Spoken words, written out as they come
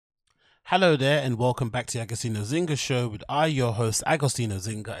Hello there, and welcome back to the AgostinhoZinga show with your host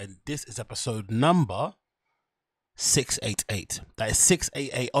AgostinhoZinga, and this is episode number 688. That is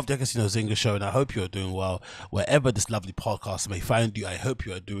 688 of the AgostinhoZinga show, and I hope you are doing well wherever this lovely podcast may find you. I hope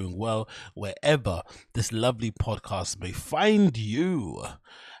you are doing well wherever this lovely podcast may find you.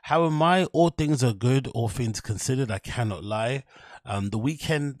 How am I? All things are good, all things considered. I cannot lie. The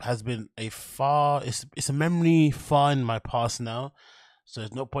weekend has been it's a memory far in my past now. So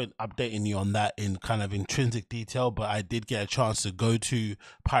there's no point updating you on that in kind of intrinsic detail, but I did get a chance to go to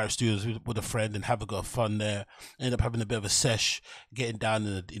Pirate Studios with a friend and have a bit of fun there. Ended up having a bit of a sesh, getting down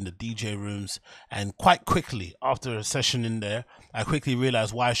in the DJ rooms, and quite quickly after a session in there, I quickly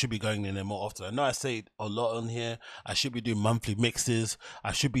realized why I should be going in there more often. I know I say it a lot on here. I should be doing monthly mixes.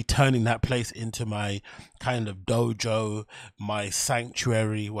 I should be turning that place into my kind of dojo, my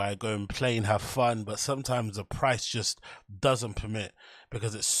sanctuary where I go and play and have fun. But sometimes the price just doesn't permit,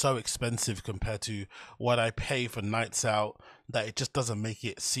 because it's so expensive compared to what I pay for nights out that it just doesn't make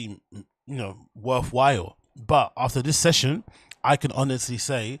it seem, worthwhile. But after this session, I can honestly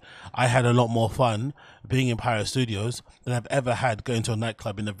say I had a lot more fun being in Pirate Studios than I've ever had going to a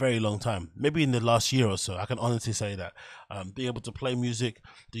nightclub in a very long time. Maybe in the last year or so, I can honestly say that. Being able to play music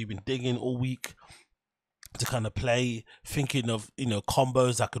that you've been digging all week, to kind of play, thinking of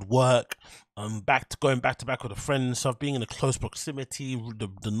combos that could work, going back to back with a friend and stuff, being in a close proximity,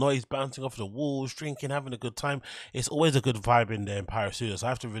 the noise bouncing off the walls, drinking, having a good time. It's always a good vibe in there in Pirate Studios. I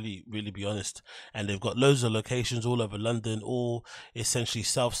have to really be honest. And they've got loads of locations all over London, all essentially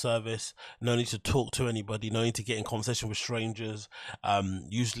self-service. No need to talk to anybody, no need to get in conversation with strangers.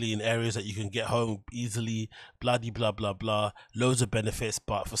 Usually in areas that you can get home easily, bloody blah blah blah. Loads of benefits,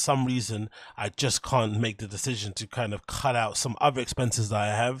 but for some reason I just can't make the decision to kind of cut out some other expenses that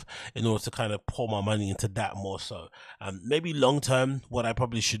I have in order to kind of pour my money into that more so. Maybe long term, what I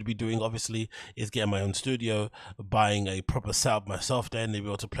probably should be doing obviously is getting my own studio, buying a proper setup myself there, and be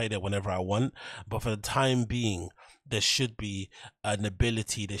able to play there whenever I want. But for the time being, there should be an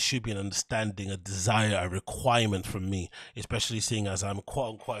ability, there should be an understanding, a desire, a requirement from me, especially seeing as I'm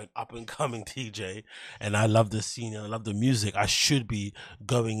quote unquote up and coming TJ and I love the scene and I love the music. I should be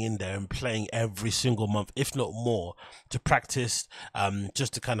going in there and playing every single month, if not more, to practice,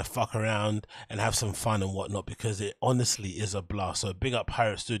 just to kind of fuck around and have some fun and whatnot, because it honestly is a blast. So big up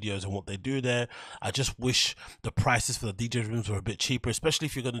Pirate Studios and what they do there. I just wish the prices for the DJ rooms were a bit cheaper, especially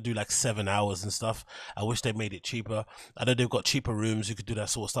if you're going to do like 7 hours and stuff. I wish they made it cheaper. I know they've got cheaper rooms. You could do that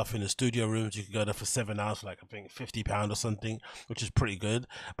sort of stuff in the studio rooms. You could go there for 7 hours for like, I think, £50 or something, which is pretty good.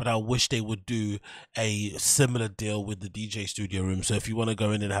 But I wish they would do a similar deal with the DJ studio room. So if you want to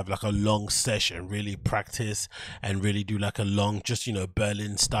go in and have like a long session and really practice and really do like a long, just,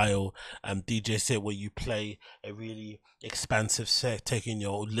 Berlin style DJ set where you play a really expansive set, taking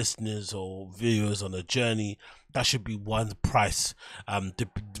your listeners or viewers on a journey, that should be one price,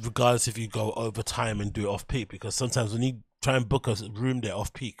 regardless if you go over time and do it off peak, because sometimes when you try and book a room there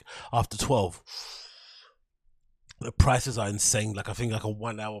off peak after 12, the prices are insane. Like I think like a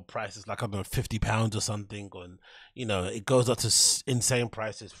 1 hour price is like, I don't know, £50 or something, and it goes up to insane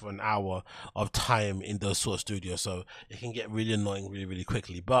prices for an hour of time in those sort of studios. So it can get really annoying really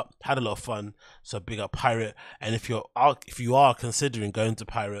quickly. But had a lot of fun. So big up Pirate. And if you are considering going to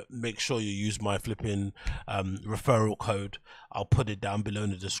Pirate, make sure you use my flipping referral code. I'll put it down below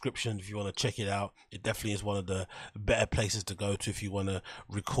in the description if you want to check it out. It definitely is one of the better places to go to if you want to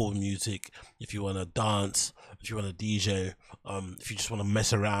record music, if you want to dance, if you want to DJ, if you just want to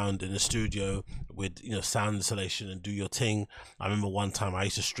mess around in the studio with sound installation and do your thing. I remember one time I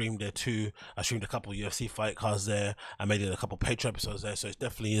used to stream there too. I streamed a couple of UFC fight cards there. I made it a couple of Patreon episodes there. So it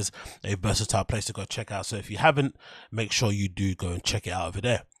definitely is a versatile place to go check out. So if you haven't, make sure you do go and check it out over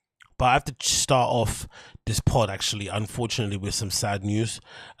there. But I have to start off this pod actually, unfortunately, with some sad news.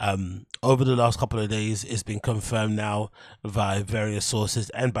 Over the last couple of days, it's been confirmed now via various sources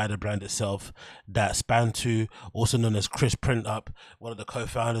and by the brand itself that Spanto, also known as Chris Printup, one of the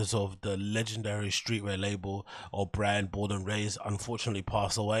co-founders of the legendary streetwear label or brand Born and Raised, unfortunately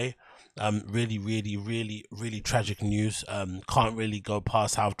passed away. Really tragic news. Can't really go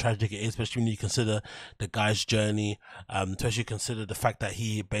past how tragic it is, especially when you consider the guy's journey, especially consider the fact that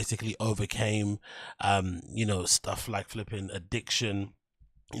he basically overcame stuff like flipping addiction,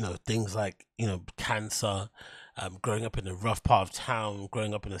 things like cancer, growing up in a rough part of town,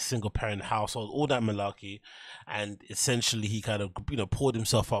 growing up in a single parent household, all that malarkey, and essentially he kind of pulled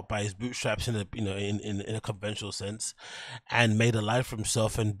himself up by his bootstraps in a in a conventional sense, and made a life for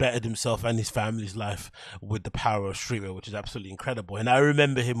himself and bettered himself and his family's life with the power of streetwear, which is absolutely incredible. And I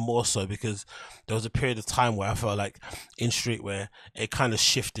remember him more so because there was a period of time where I felt like in streetwear it kind of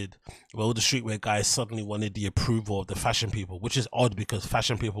shifted, where all the streetwear guys suddenly wanted the approval of the fashion people, which is odd because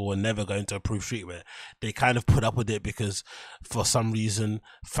fashion people were never going to approve streetwear. They kind of put up with it because for some reason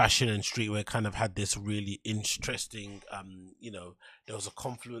fashion and streetwear kind of had this really interesting there was a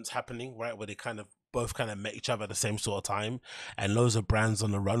confluence happening, right, where they kind of both kind of met each other at the same sort of time, and loads of brands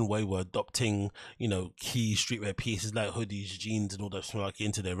on the runway were adopting key streetwear pieces like hoodies, jeans and all that stuff like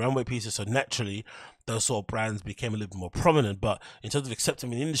into their runway pieces. So naturally those sort of brands became a little bit more prominent, but in terms of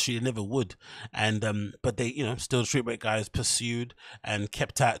accepting in the industry they never would. And but they still streetwear guys pursued and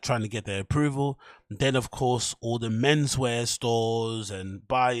kept at trying to get their approval. Then of course all the menswear stores and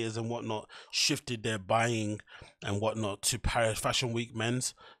buyers and whatnot shifted their buying and whatnot to Paris Fashion Week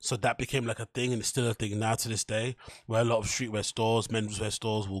men's, so that became like a thing, and it's still a thing now to this day, where a lot of streetwear stores, menswear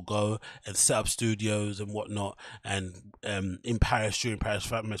stores will go and set up studios and whatnot, and in Paris during Paris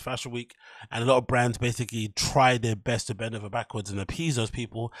Fashion Week, and a lot of brands basically try their best to bend over backwards and appease those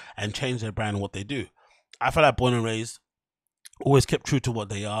people and change their brand and what they do. I feel like Born and Raised always kept true to what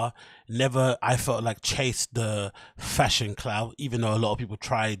they are, never, I felt like, chased the fashion clout, even though a lot of people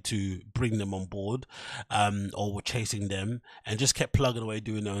tried to bring them on board or were chasing them, and just kept plugging away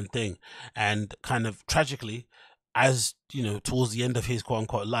doing their own thing. And kind of tragically, as towards the end of his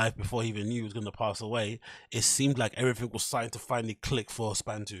quote-unquote life, before he even knew he was going to pass away, it seemed like everything was starting to finally click for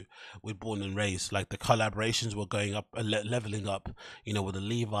Spanto with Born and Raised. Like the collaborations were going up, leveling up, with the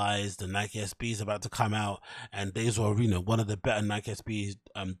Levi's, the Nike SBs about to come out, and these were one of the better Nike SBs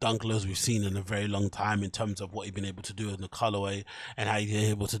dunklers we've seen in a very long time in terms of what he'd been able to do in the colorway and how he's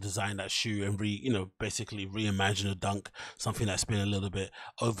able to design that shoe and basically reimagine a dunk, something that's been a little bit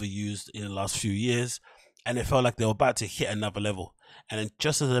overused in the last few years. And it felt like they were about to hit another level. And then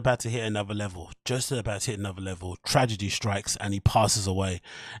just as they're about to hit another level, tragedy strikes and he passes away.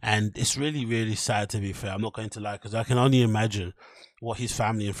 And it's really, really sad, to be fair. I'm not going to lie, because I can only imagine what his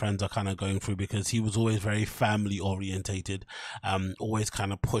family and friends are kind of going through, because he was always very family orientated, always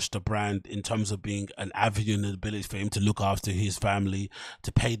kind of pushed the brand in terms of being an avenue and the ability for him to look after his family,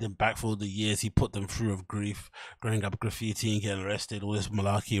 to pay them back for all the years he put them through of grief, growing up graffiti, getting arrested, all this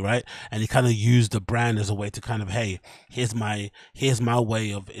malarkey, right? And he kind of used the brand as a way to kind of, hey, here's my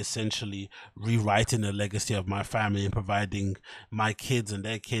way of essentially rewriting the legacy of my family and providing my kids and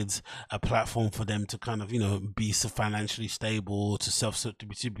their kids a platform for them to kind of be financially stable, to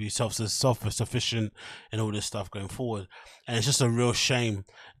be self-sufficient and all this stuff going forward. And it's just a real shame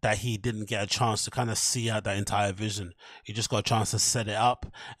that he didn't get a chance to kind of see out that entire vision. He just got a chance to set it up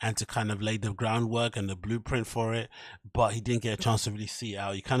and to kind of lay the groundwork and the blueprint for it, but he didn't get a chance to really see it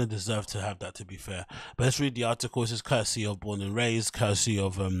out. He kind of deserved to have that, to be fair. But let's read the article. This is courtesy of Born and Raised, courtesy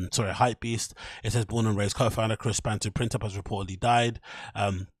of Hypebeast. It says Born and Raised co-founder Chris Spanto Printup has reportedly died.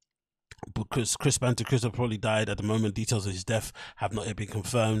 Because Chris Spanto probably died. At the moment, details of his death have not yet been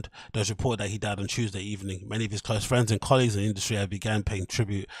confirmed. There's report that he died on Tuesday evening. Many of his close friends and colleagues in the industry have began paying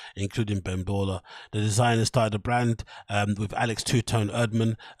tribute, including Ben Baller. The designer started the brand with Alex Two-Tone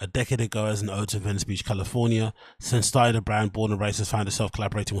Erdman a decade ago as an ode to Venice Beach, California. Since starting the brand, Born and Raised has found itself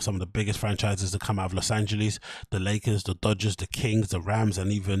collaborating with some of the biggest franchises to come out of Los Angeles: the Lakers, the Dodgers, the Kings, the Rams,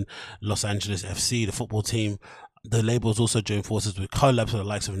 and even Los Angeles FC, the football team. The labels also joined forces with collabs with the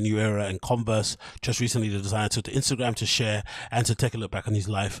likes of New Era and Converse. Just recently, the designer took to Instagram to share and to take a look back on his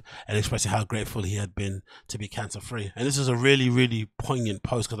life and expressing how grateful he had been to be cancer-free. And this is a really, really poignant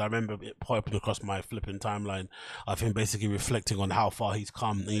post, because I remember it popping across my flipping timeline of him basically reflecting on how far he's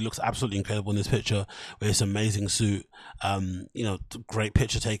come. And he looks absolutely incredible in this picture with this amazing suit. Great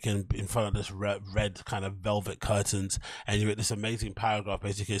picture taken in front of this red kind of velvet curtains. And you get this amazing paragraph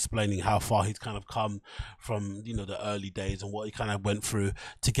basically explaining how far he's kind of come from the early days and what he kind of went through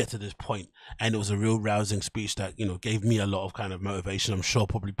to get to this point. And it was a real rousing speech that gave me a lot of kind of motivation. I'm sure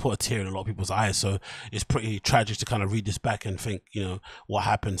probably put a tear in a lot of people's eyes. So it's pretty tragic to kind of read this back and think what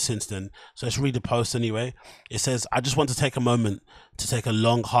happened since then. So let's read the post anyway. It says, I just want to take a moment to take a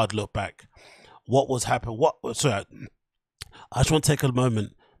long hard look back. I just want to take a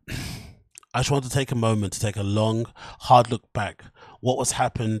moment to take a long hard look back.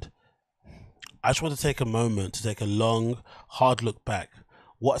 I just want to take a moment to take a long, hard look back.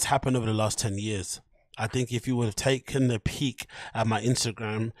 What's happened over the last 10 years? I think if you would have taken a peek at my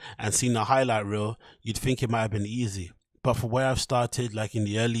Instagram and seen the highlight reel, you'd think it might have been easy. but for where I've started, like in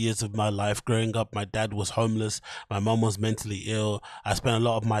the early years of my life, growing up, my dad was homeless, my mom was mentally ill. I spent a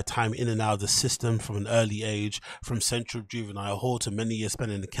lot of my time in and out of the system from an early age, from Central Juvenile Hall to many years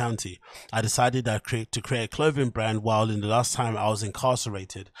spent in the county. I decided to create a clothing brand while in the last time I was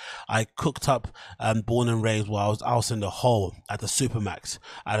incarcerated. I cooked up Born and Raised while I was out in the hole at the Supermax.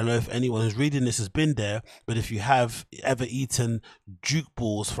 I don't know if anyone who's reading this has been there, but if you have ever eaten juke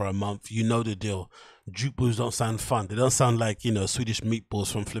balls for a month, you know the deal. Juke balls don't sound fun. They don't sound like, Swedish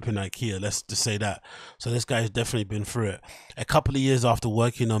meatballs from flipping IKEA. Let's just say that. So this guy's definitely been through it. A couple of years after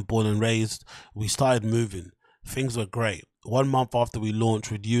working on Born and Raised, we started moving. Things were great. 1 month after we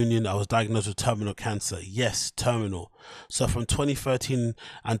launched with Union, I was diagnosed with terminal cancer. Yes, terminal. So from 2013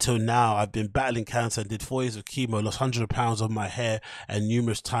 until now, I've been battling cancer and did 4 years of chemo, lost 100 pounds of my hair and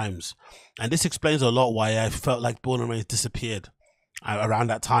numerous times. And this explains a lot why I felt like Born and Raised disappeared. Around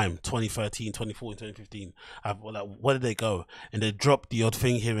that time, 2013, 2014, 2015, like, where did they go? And they dropped the odd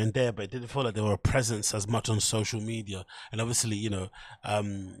thing here and there, but it didn't feel like they were a presence as much on social media. And obviously,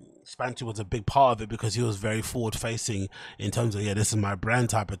 Spanto was a big part of it because he was very forward facing in terms of, this is my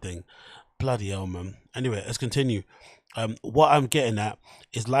brand type of thing. Bloody hell, man. Anyway, let's continue. What I'm getting at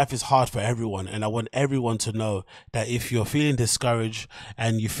is life is hard for everyone, and I want everyone to know that if you're feeling discouraged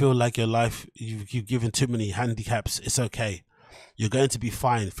and you feel like your life, you've given too many handicaps, it's okay. You're going to be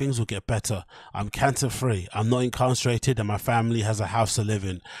fine. Things will get better. I'm cancer free. I'm not incarcerated, and my family has a house to live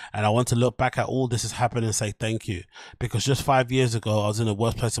in. And I want to look back at all this has happened and say thank you, because just 5 years ago I was in the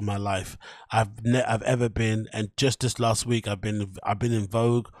worst place of my life I've ever been. And just this last week I've been in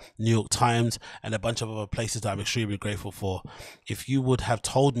Vogue, New York Times, and a bunch of other places that I'm extremely grateful for. If you would have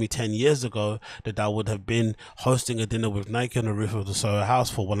told me 10 years ago that I would have been hosting a dinner with Nike on the roof of the Soho House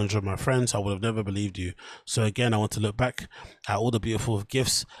for 100 of my friends, I would have never believed you. So again, I want to look back at all the beautiful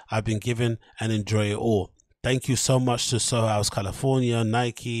gifts I've been given and enjoy it all. Thank you so much to Soho House California,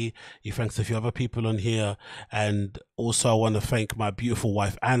 Nike. Thanks to a few other people on here. And also I want to thank my beautiful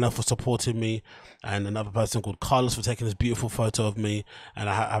wife Anna for supporting me, and another person called Carlos for taking this beautiful photo of me. And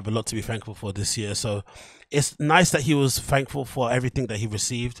I have a lot to be thankful for this year. So it's nice that he was thankful for everything that he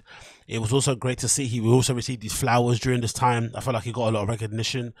received. It was also great to see he also received these flowers during this time. I felt like he got a lot of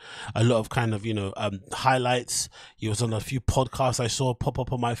recognition, a lot of kind of, highlights. He was on a few podcasts I saw pop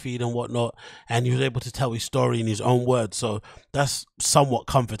up on my feed and whatnot, and he was able to tell his story in his own words. So that's somewhat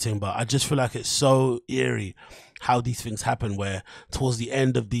comforting, but I just feel like it's so eerie how these things happen, where towards the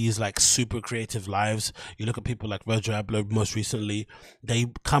end of these like super creative lives, you look at people like Virgil Abloh most recently, they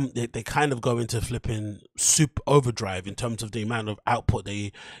kind of go into flipping super overdrive in terms of the amount of output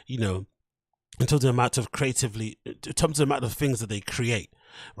they, in terms of the amount of the amount of things that they create,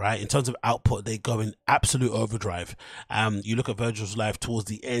 right? In terms of output, they go in absolute overdrive. You look at Virgil's life towards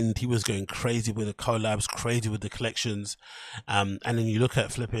the end, he was going crazy with the collabs, crazy with the collections. And then you look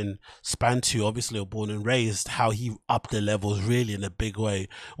at flipping Spanto, obviously Born and Raised, how he upped the levels really in a big way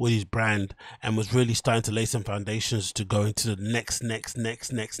with his brand and was really starting to lay some foundations to go into the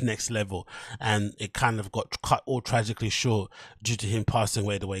next level. And it kind of got cut all tragically short due to him passing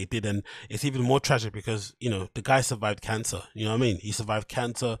away the way he did. And it's even more tragic because, the guy survived cancer. You know what I mean? He survived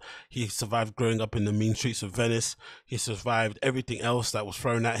cancer. He survived growing up in the mean streets of Venice. He survived everything else that was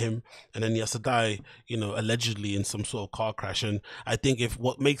thrown at him, and then he has to die, allegedly in some sort of car crash. And I think if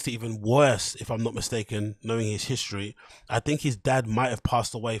what makes it even worse, if I'm not mistaken, knowing his history, I think his dad might have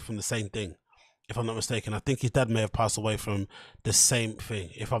passed away from the same thing. If I'm not mistaken, I think his dad may have passed away from the same thing,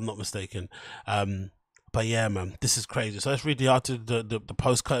 if I'm not mistaken. But yeah, man, this is crazy. So let's read the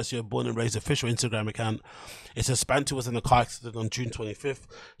post courtesy of Born and Raised official Instagram account. It says Spanto was in a car accident on June 25th.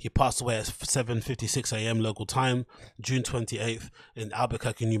 He passed away at 7:56 a.m. local time, June 28th in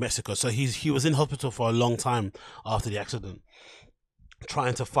Albuquerque, New Mexico. So he was in hospital for a long time after the accident,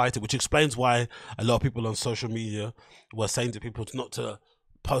 trying to fight it, which explains why a lot of people on social media were saying to people not to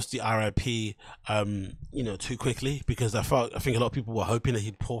post the RIP too quickly, because I think a lot of people were hoping that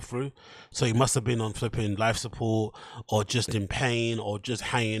he'd pull through. So he must have been on flipping life support, or just in pain, or just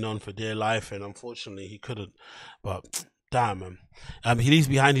hanging on for dear life, and unfortunately he couldn't. But damn, man. He leaves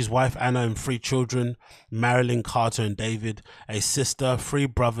behind his wife Anna and 3 children, Marilyn, Carter and David, a sister, 3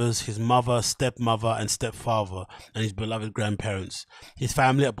 brothers, his mother, stepmother and stepfather, and his beloved grandparents. His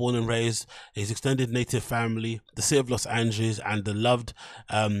family at Born and Raised, his extended native family, the city of Los Angeles, and the loved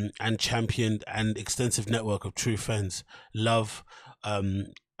and championed and extensive network of true friends. Love,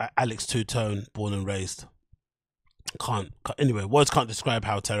 Alex Two-Tone, Born and Raised. Anyway, words can't describe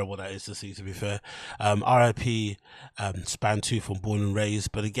how terrible that is to see, to be fair. RIP Spanto from Born and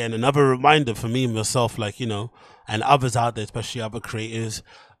Raised. But again, another reminder for me, myself, like, you know, and others out there, especially other creators,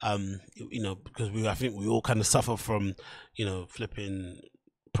 you know, because I think we all kind of suffer from, you know, flipping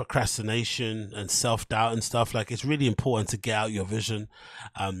procrastination and self-doubt and stuff. Like, it's really important to get out your vision,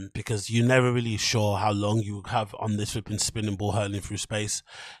 because you're never really sure how long you have on this flipping spinning ball hurling through space.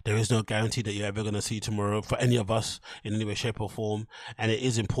 There is no guarantee that you're ever going to see tomorrow for any of us in any way, shape or form. And it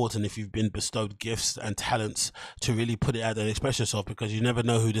is important, if you've been bestowed gifts and talents, to really put it out there and express yourself, because you never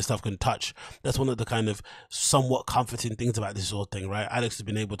know who this stuff can touch. That's one of the kind of somewhat comforting things about this whole thing, right? Alex has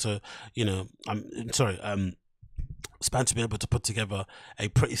been able to, you know, Spanto be able to put together a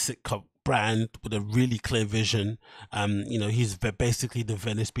pretty sick brand with a really clear vision. You know, he's basically the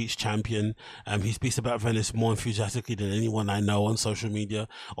Venice Beach champion. He speaks about Venice more enthusiastically than anyone I know on social media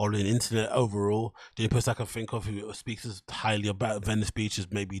or on the internet overall. The only person I can think of who speaks as highly about Venice Beach is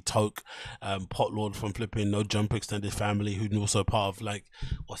maybe Toke, Potlord from flipping No Jumper Extended Family, who's also part of, like,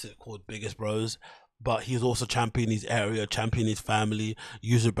 what's it called, Biggest Bros. But he's also championing his area, championing his family,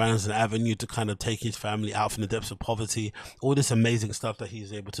 user brand as an avenue to kind of take his family out from the depths of poverty. All this amazing stuff that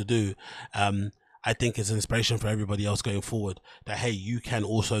he's able to do. I think is an inspiration for everybody else going forward, that hey, you can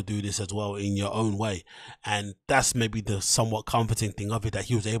also do this as well in your own way. And that's maybe the somewhat comforting thing of it, that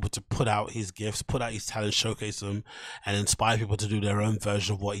he was able to put out his gifts, put out his talents, showcase them, and inspire people to do their own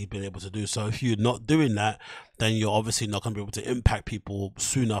version of what he'd been able to do. So if you're not doing that, then you're obviously not going to be able to impact people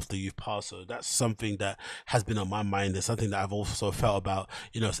soon after you've passed. So that's something that has been on my mind. It's something that I've also felt about,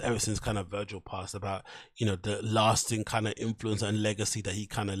 you know, ever since kind of Virgil passed, about, you know, the lasting kind of influence and legacy that he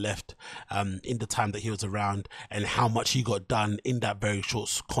kind of left in the time that he was around, and how much he got done in that very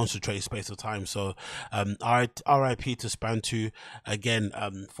short, concentrated space of time. So RIP to Spanto. Again,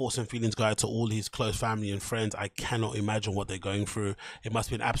 thoughts and feelings go out to all his close family and friends. I cannot imagine what they're going through. It must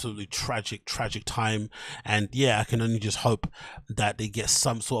be an absolutely tragic time. And yeah, I can only just hope that they get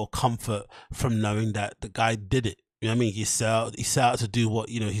some sort of comfort from knowing that the guy did it. You know what I mean? He set out to do what,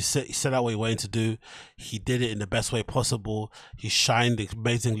 you know, he set out what he wanted to do. He did it in the best way possible. He shined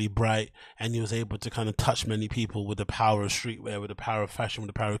amazingly bright, and he was able to kind of touch many people with the power of streetwear, with the power of fashion, with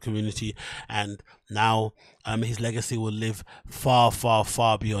the power of community. And now his legacy will live far, far,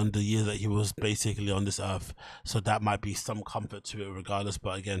 far beyond the years that he was basically on this earth. So that might be some comfort to it regardless.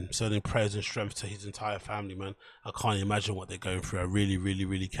 But again, sending prayers and strength to his entire family, man. I can't imagine what they're going through. I really, really,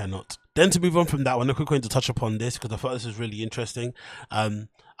 really cannot. Then to move on from that one, I'm quick going to touch upon this because I thought this was really interesting.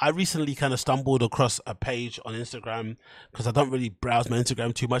 I recently kind of stumbled across a page on Instagram, because I don't really browse my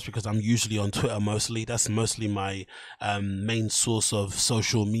Instagram too much because I'm usually on Twitter mostly. That's mostly my main source of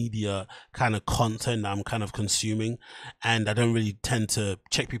social media kind of content that I'm kind of consuming, and I don't really tend to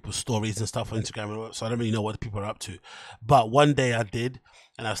check people's stories and stuff on Instagram, so I don't really know what people are up to. But one day I did,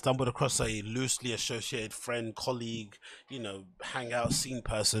 and I stumbled across a loosely associated friend, colleague, you know, hangout scene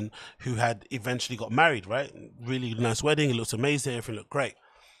person who had eventually got married, right? Really nice wedding, it looks amazing, everything looked great.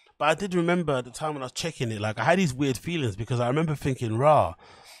 But I did remember at the time when I was checking it, like, I had these weird feelings, because I remember thinking, rah,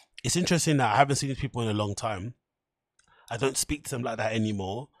 it's interesting that I haven't seen these people in a long time. I don't speak to them like that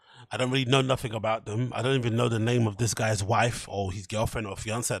anymore. I don't really know nothing about them. I don't even know the name of this guy's wife or his girlfriend or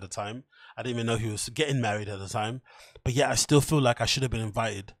fiance at the time. I didn't even know he was getting married at the time. But yet I still feel like I should have been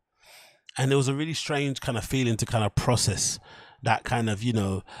invited. And it was a really strange kind of feeling to kind of process that kind of, you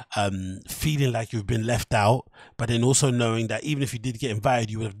know, feeling like you've been left out, but then also knowing that even if you did get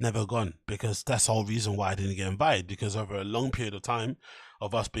invited, you would have never gone, because that's the whole reason why I didn't get invited, because over a long period of time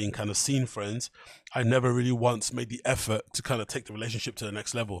of us being kind of scene friends, I never really once made the effort to kind of take the relationship to the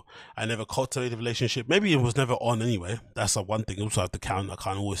next level. I never cultivated a relationship. Maybe it was never on anyway. That's the one thing also I have to count. I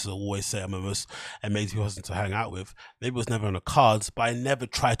can't always say I'm the most amazing person to hang out with. Maybe it was never on the cards, but I never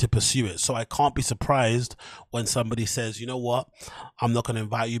tried to pursue it. So I can't be surprised when somebody says, you know what, I'm not going to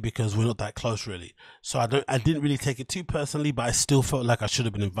invite you because we're not that close really. So I didn't really take it too personally, but I still felt like I should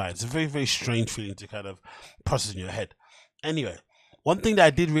have been invited. It's a very, very strange feeling to kind of process in your head. Anyway, one thing that I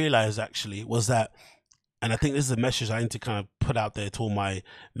did realize actually was that, and I think this is a message I need to kind of put out there to all my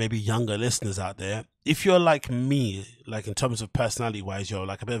maybe younger listeners out there. If you're like me, like in terms of personality wise, you're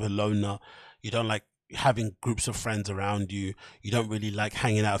like a bit of a loner, you don't like having groups of friends around you, you don't really like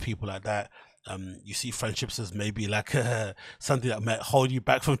hanging out with people like that. You see friendships as maybe like something that might hold you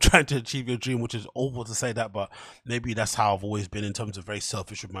back from trying to achieve your dream, which is awful to say that, but maybe that's how I've always been in terms of very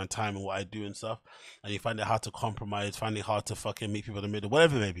selfish with my time and what I do and stuff. And you find it hard to compromise, find it hard to fucking meet people in the middle,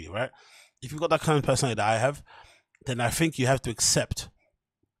 whatever it may be, right? If you've got that kind of personality that I have, then I think you have to accept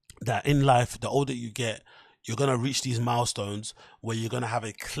that in life, the older you get, you're going to reach these milestones where you're going to have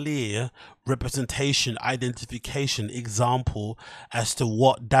a clear representation, identification, example as to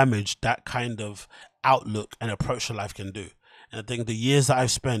what damage that kind of outlook and approach to life can do. And I think the years that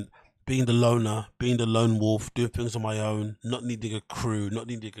I've spent being the loner, being the lone wolf, doing things on my own, not needing a crew, not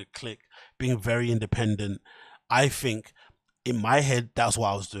needing a clique, being very independent, I think in my head that's what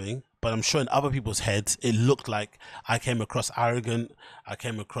I was doing. But I'm sure in other people's heads it looked like I came across arrogant, I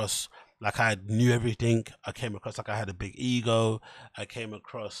came across like I knew everything, I came across like I had a big ego, I came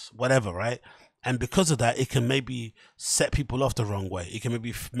across whatever, right? And because of that, it can maybe set people off the wrong way. It can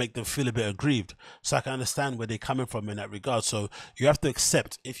maybe make them feel a bit aggrieved. So I can understand where they're coming from in that regard. So you have to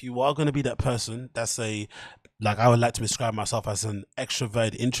accept, if you are going to be that person that's like I would like to describe myself as an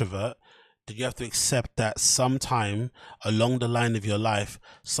extrovert introvert, that you have to accept that sometime along the line of your life,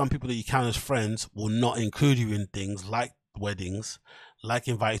 some people that you count as friends will not include you in things like weddings, like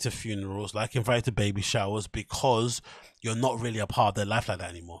invite to funerals, like invite to baby showers, because you're not really a part of their life like that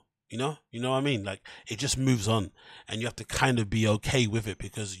anymore. You know what I mean? Like, it just moves on, and you have to kind of be okay with it,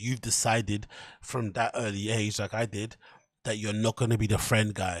 because you've decided from that early age, like I did, that you're not going to be the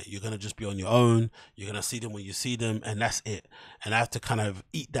friend guy. You're going to just be on your own. You're going to see them when you see them, and that's it. And I have to kind of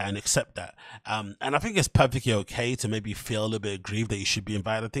eat that and accept that. And I think it's perfectly okay to maybe feel a little bit aggrieved that you should be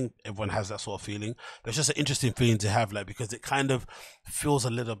invited. I think everyone has that sort of feeling. But it's just an interesting feeling to have, like, because it kind of feels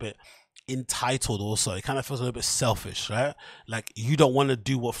a little bit entitled also. It kind of feels a little bit selfish, right? Like, you don't want to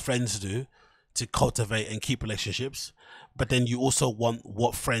do what friends do to cultivate and keep relationships, but then you also want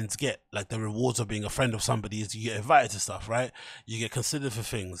what friends get. Like, the rewards of being a friend of somebody is you get invited to stuff, right? You get considered for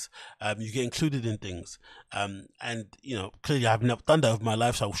things, you get included in things, and clearly I've never done that with my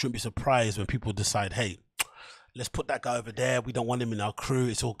life, so I shouldn't be surprised when people decide, hey, let's put that guy over there, we don't want him in our crew,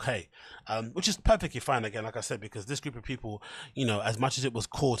 it's okay. Which is perfectly fine, again, like I said, because this group of people, as much as it was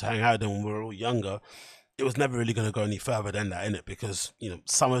cool to hang out with them when we were all younger, it was never really going to go any further than that, innit? Because,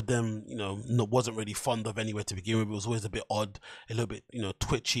 some of them, wasn't really fond of anywhere to begin with. It was always a bit odd, a little bit,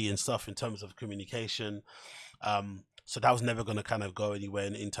 twitchy and stuff in terms of communication. So that was never going to kind of go anywhere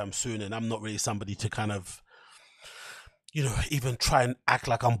in time soon. And I'm not really somebody to kind of, even try and act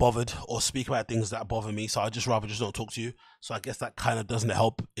like I'm bothered or speak about things that bother me. So I just rather just not talk to you. So I guess that kind of doesn't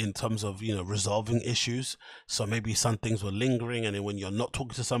help in terms of, resolving issues. So maybe some things were lingering, and then when you're not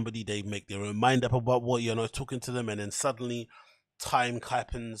talking to somebody, they make their own mind up about what you're not talking to them. And then suddenly time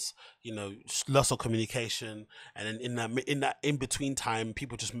happens, loss of communication, and then in that in between time,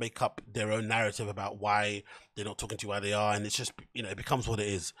 people just make up their own narrative about why they're not talking to you, why they are, and it's just it becomes what it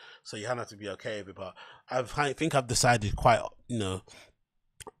is. So you have to be okay with it. But I think I've decided quite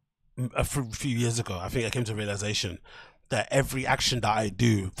a few years ago, I think I came to a realization that every action that I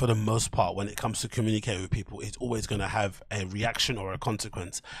do, for the most part, when it comes to communicate with people, is always going to have a reaction or a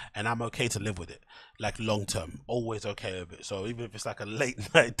consequence, and I'm okay to live with it, like long term, always okay with it. So even if it's like a late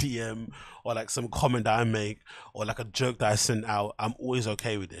night DM, or like some comment that I make, or like a joke that I send out, I'm always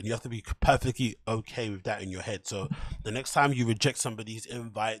okay with it, and you have to be perfectly okay with that in your head. So the next time you reject somebody's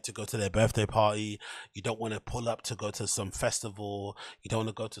invite to go to their birthday party, you don't want to pull up to go to some festival, you don't want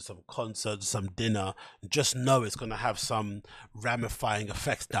to go to some concert, some dinner, just know it's going to have some ramifying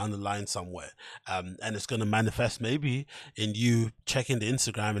effects down the line somewhere, and it's going to manifest maybe in you checking the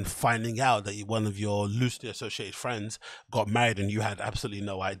Instagram and finding out that one of your loosely associated friends got married and you had absolutely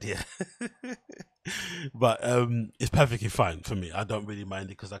no idea. But it's perfectly fine for me. I don't really mind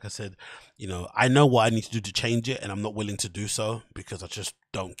it, because like I said, I know what I need to do to change it, and I'm not willing to do so because I just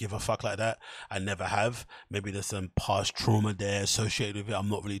don't give a fuck like that. I never have. Maybe there's some past trauma there associated with it, I'm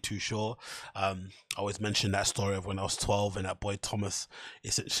not really too sure. I always mention that story of when I was 12 and that boy Thomas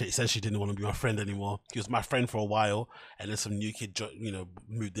essentially didn't want to be my friend anymore. He was my friend for a while, and then some new kid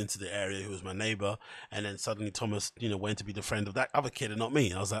moved into the area who was my neighbor, and then suddenly Thomas went to be the friend of that other kid and not me,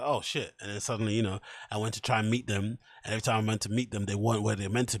 and I was like, oh shit. And then suddenly I went to try and meet them, and every time I went to meet them, they weren't where they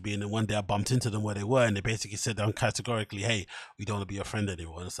were meant to be. And then one day I bumped into them where they were, and they basically said categorically, hey, we don't want to be your friend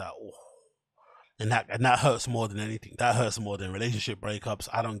anymore. And it's like, oh. And that hurts more than anything. That hurts more than relationship breakups.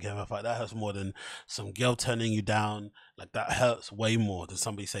 I don't give a fuck. That hurts more than some girl turning you down. Like, that hurts way more than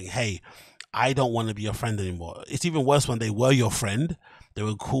somebody saying, hey, I don't want to be your friend anymore. It's even worse when they were your friend, they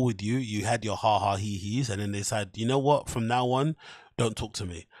were cool with you, you had your ha he he's, and then they said, you know what, from now on, don't talk to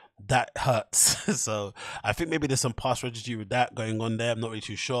me. That hurts. So I think maybe there's some past residue with that going on there. I'm not really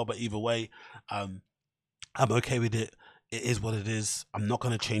too sure, but either way, I'm okay with it. It is what it is. I'm not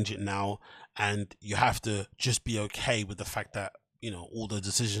going to change it now, and you have to just be okay with the fact that all the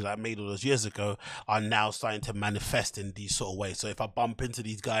decisions I made all those years ago are now starting to manifest in these sort of ways. So if I bump into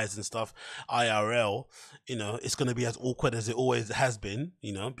these guys and stuff IRL, it's going to be as awkward as it always has been,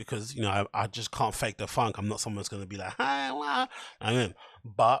 because, I just can't fake the funk. I'm not someone that's going to be like, hi, wow.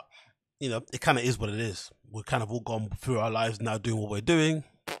 But, it kind of is what it is. We're kind of all gone through our lives now doing what we're doing.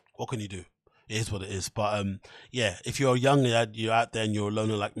 What can you do? It is what it is. But yeah, if you're young and you're out there and you're a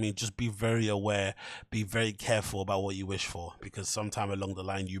loner like me, just be very aware, be very careful about what you wish for, because sometime along the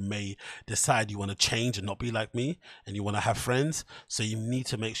line you may decide you want to change and not be like me, and you want to have friends. So you need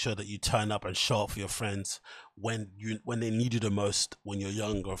to make sure that you turn up and show up for your friends when they need you the most when you're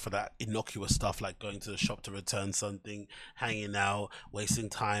younger, for that innocuous stuff like going to the shop to return something, hanging out, wasting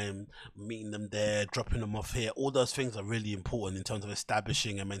time, meeting them there, dropping them off here. All those things are really important in terms of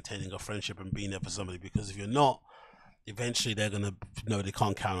establishing and maintaining a friendship and being there for somebody, because if you're not, eventually they're gonna know they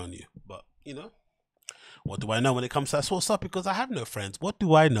can't count on you. But what do I know when it comes to that sort of stuff? Because I have no friends. What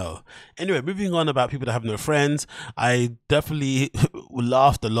do I know? Anyway, moving on about people that have no friends. I definitely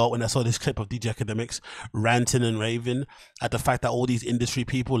laughed a lot when I saw this clip of DJ Akademiks ranting and raving at the fact that all these industry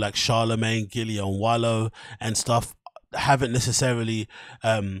people like Charlamagne, Gillie and Wallo and stuff haven't necessarily,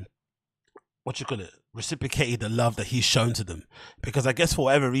 reciprocated the love that he's shown to them. Because I guess for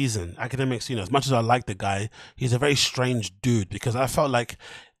whatever reason, Akademiks, as much as I like the guy, he's a very strange dude, because I felt like,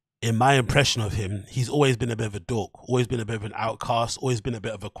 in my impression of him, he's always been a bit of a dork, always been a bit of an outcast, always been a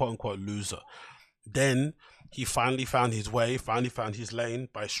bit of a quote-unquote loser. Then he finally found his way, finally found his lane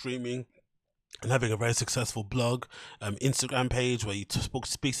by streaming and having a very successful blog, Instagram page where he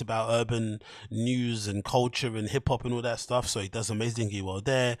speaks about urban news and culture and hip-hop and all that stuff. So he does amazingly well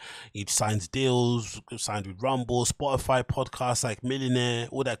there. He signs deals, signed with Rumble, Spotify, podcasts like Millionaire,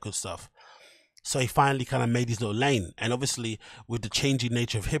 all that good stuff. So he finally kind of made his little lane. And obviously with the changing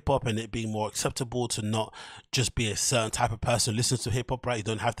nature of hip hop and it being more acceptable to not just be a certain type of person who listens to hip hop, right? You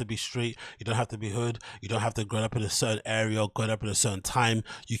don't have to be street, you don't have to be hood, you don't have to grow up in a certain area, grow up in a certain time.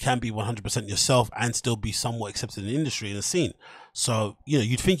 You can be 100% yourself and still be somewhat accepted in the industry, in the scene. So,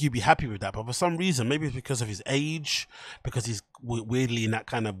 you'd think you'd be happy with that, but for some reason, maybe it's because of his age, because he's weirdly in that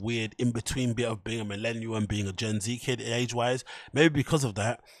kind of weird in-between bit of being a millennial and being a Gen Z kid age-wise, maybe because of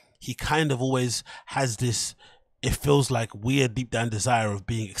that, he kind of always has this, it feels like, weird deep down desire of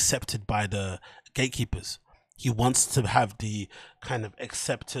being accepted by the gatekeepers. He wants to have the kind of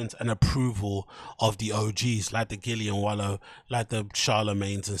acceptance and approval of the OGs, like the Gillie and Wallo, like the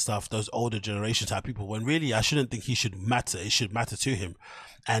Charlamagnes and stuff, those older generation type people, when really I shouldn't think he should matter. It should matter to him.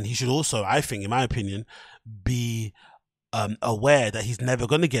 And he should also, I think, in my opinion, be aware that he's never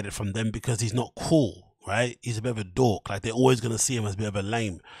going to get it from them because he's not cool. Right, he's a bit of a dork. Like, they're always going to see him as a bit of a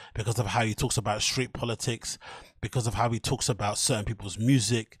lame because of how he talks about street politics, because of how he talks about certain people's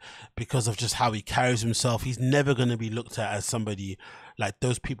music, because of just how he carries himself. He's never going to be looked at as somebody like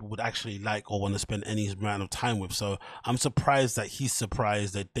those people would actually like or want to spend any amount of time with. So I'm surprised that he's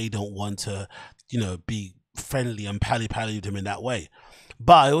surprised that they don't want to, be friendly and pally-pally with him in that way.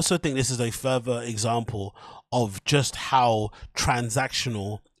 But I also think this is a further example of just how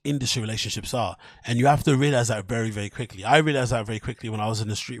transactional industry relationships are, and you have to realize that very, very quickly. I realized that very quickly when I was in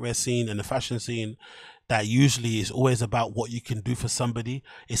the streetwear scene and the fashion scene, that usually it's always about what you can do for somebody.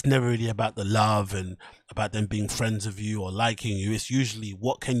 It's never really about the love and about them being friends of you or liking you. It's usually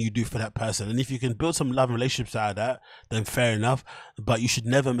what can you do for that person, and if you can build some love and relationships out of that, then fair enough. But you should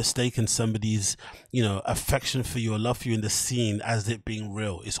never mistake somebody's affection for you or love for you in the scene as it being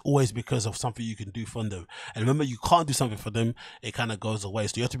real. It's always because of something you can do for them. And remember, you can't do something for them, it kind of goes away.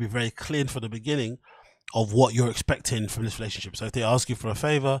 So you have to be very clear from the beginning of what you're expecting from this relationship. So if they ask you for a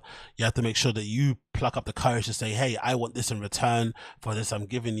favor, you have to make sure that you pluck up the courage to say, hey, I want this in return for this I'm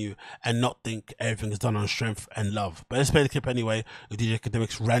giving you, and not think everything is done on strength and love. But let's play the clip anyway with DJ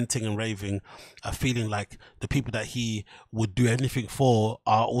Akademiks ranting and raving, feeling like the people that he would do anything for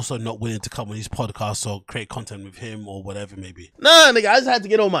are also not willing to come on his podcast or create content with him or whatever it may be. Nah, nigga, I just had to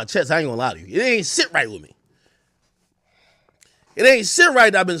get on my chest. I ain't gonna lie to you. It ain't sit right with me. It ain't sit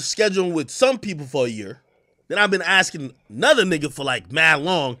right that I've been scheduling with some people for a year. Then I've been asking another nigga for like mad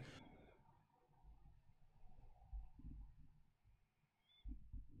long.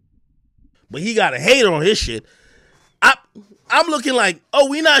 But he got a hater on his shit. I'm looking like, oh,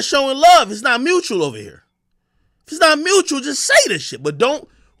 we not showing love. It's not mutual over here. If it's not mutual, just say this shit. But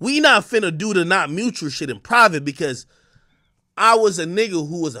we not finna do the not mutual shit in private, because I was a nigga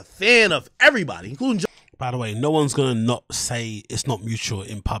who was a fan of everybody, including. By the way, no one's going to not say it's not mutual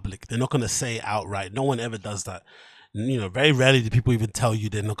in public. They're not going to say it outright. No one ever does that. very rarely do people even tell you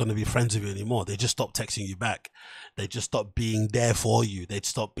they're not going to be friends with you anymore. They just stop texting you back. They just stop being there for you. They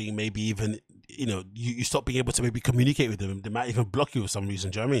stop being maybe even, you stop being able to maybe communicate with them. They might even block you for some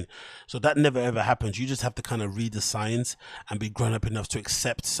reason. Do you know what I mean? So that never ever happens. You just have to kind of read the signs and be grown up enough to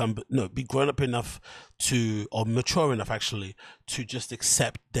accept be grown up enough or mature enough actually, to just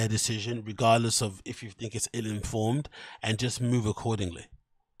accept their decision, regardless of if you think it's ill-informed, and just move accordingly.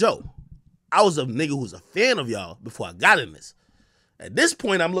 Joe, I was a nigga who was a fan of y'all before I got in this. At this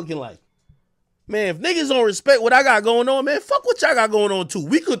point, I'm looking like, man, if niggas don't respect what I got going on, man, fuck what y'all got going on too.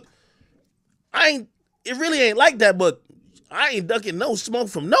 It really ain't like that, but I ain't ducking no smoke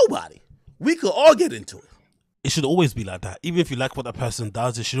from nobody. We could all get into it. It should always be like that. Even if you like what that person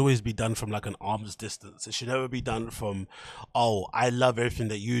does, it should always be done from like an arm's distance. It should never be done from, oh, I love everything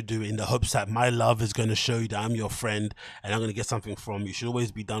that you do, in the hopes that my love is going to show you that I'm your friend and I'm going to get something from you. It should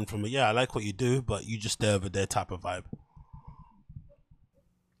always be done from, yeah, I like what you do, but you just stay over there type of vibe.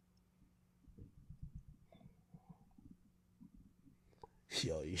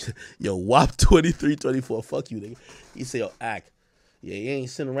 Yo, WAP 2324, fuck you, nigga. He say, yo, act. Yeah, you ain't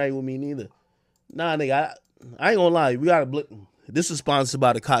sitting right with me neither. Nah, nigga, I ain't gonna lie. We got a this was sponsored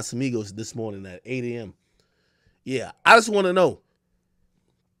by the Akademiks this morning at 8 a.m. Yeah, I just want to know.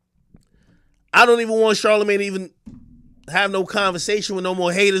 I don't even want Charlamagne to even have no conversation with no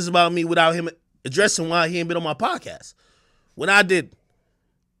more haters about me without him addressing why he ain't been on my podcast. When I did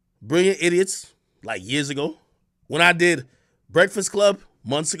Brilliant Idiots, like years ago. When I did Breakfast Club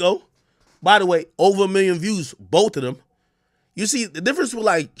months ago. By the way, over 1 million views, both of them. You see, the difference with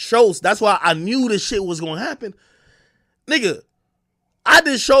like shows, that's why I knew this shit was going to happen. Nigga, I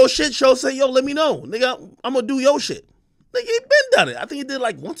did show say, yo, let me know. Nigga, I'm going to do your shit. Nigga, he been done it. I think he did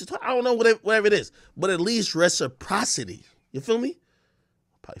like once or twice. I don't know, whatever it is. But at least reciprocity. You feel me?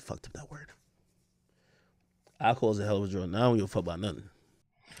 Probably fucked up that word. Alcohol's a hell of a drug. Now I don't give a fuck about nothing.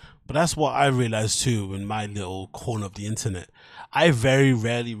 But that's what I realized too in my little corner of the internet. I very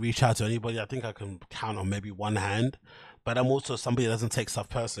rarely reach out to anybody. I think I can count on maybe one hand. But I'm also somebody that doesn't take stuff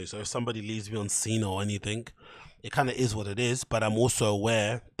personally. So if somebody leaves me on scene or anything, it kind of is what it is. But I'm also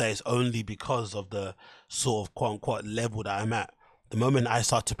aware that it's only because of the sort of quote unquote level that I'm at. The moment I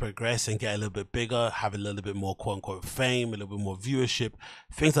start to progress and get a little bit bigger, have a little bit more quote unquote fame, a little bit more viewership,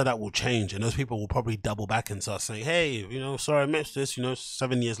 things like that will change. And those people will probably double back and start saying, hey, sorry I missed this,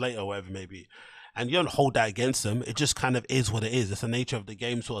 7 years later or whatever it may be. And you don't hold that against them. It just kind of is what it is. It's the nature of the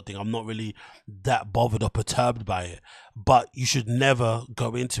game sort of thing. I'm not really that bothered or perturbed by it. But you should never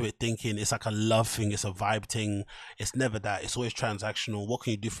go into it thinking it's like a love thing, it's a vibe thing. It's never that. It's always transactional. What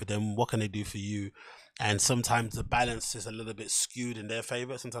can you do for them? What can they do for you? And sometimes the balance is a little bit skewed in their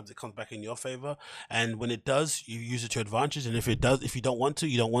favor. Sometimes it comes back in your favor. And when it does, you use it to your advantage. And if it does, if you don't want to,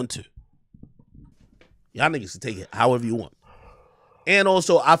 you don't want to. Y'all niggas can take it however you want. And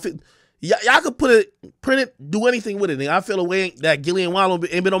also, I feel... Y'all could print it, do anything with it. Nigga. I feel a way that Gillie and Wallo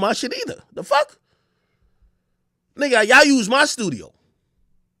ain't been on my shit either. The fuck? Nigga, y'all use my studio.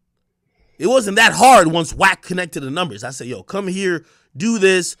 It wasn't that hard once Wack connected the numbers. I said, yo, come here, do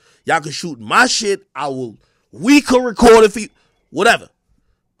this. Y'all can shoot my shit. We could record it for you. Whatever.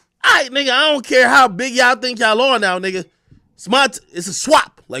 All right, nigga, I don't care how big y'all think y'all are now, nigga. It's a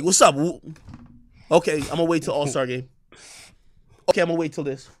swap. Like, what's up? Okay, I'm gonna wait till All-Star game. Okay, I'm gonna wait till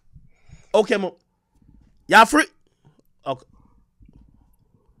this. Okay, y'all free? Okay.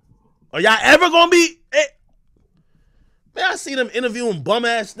 Are y'all ever gonna be? Man, I see them interviewing bum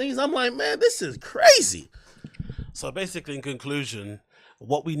ass things. I'm like, man, this is crazy. So basically, in conclusion,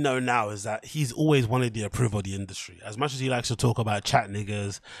 what we know now is that he's always wanted the approval of the industry. As much as he likes to talk about chat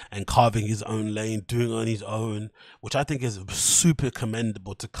niggas and carving his own lane, doing on his own, which I think is super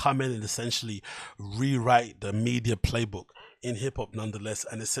commendable, to come in and essentially rewrite the media playbook in hip-hop nonetheless,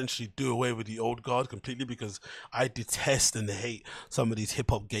 and essentially do away with the old guard completely, because I detest and hate some of these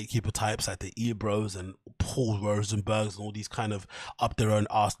hip-hop gatekeeper types like the Ebros and Paul Rosenbergs and all these kind of up their own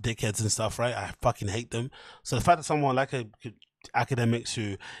ass dickheads and stuff, right? I fucking hate them. So the fact that someone like Akademiks,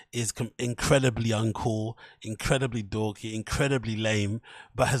 who is incredibly uncool, incredibly dorky, incredibly lame,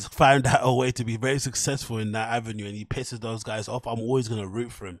 but has found out a way to be very successful in that avenue, and he pisses those guys off, I'm always going to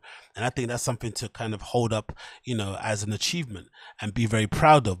root for him. And I think that's something to kind of hold up, as an achievement and be very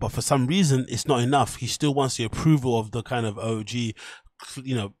proud of. But for some reason, it's not enough. He still wants the approval of the kind of OG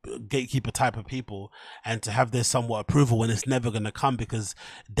you know, gatekeeper type of people, and to have their somewhat approval when it's never going to come because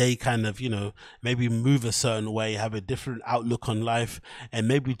they kind of, you know, maybe move a certain way, have a different outlook on life, and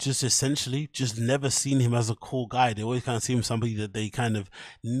maybe just essentially just never seen him as a cool guy. They always kind of see him somebody that they kind of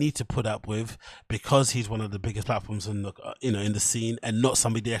need to put up with because he's one of the biggest platforms in the, you know, in the scene, and not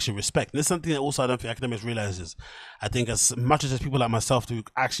somebody they actually respect. And there's something that also I don't think Akademiks realizes. I think as much as there's people like myself who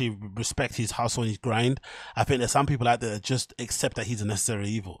actually respect his hustle and his grind, I think there's some people out there that just accept that he's a necessary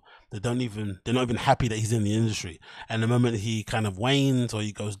evil. They're not even happy that he's in the industry. And the moment he kind of wanes or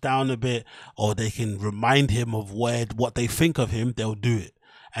he goes down a bit, or they can remind him of what they think of him, they'll do it.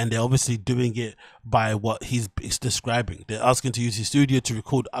 And they're obviously doing it by what he's describing. They're asking to use his studio to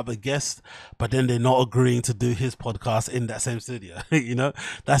record other guests, but then they're not agreeing to do his podcast in that same studio. You know,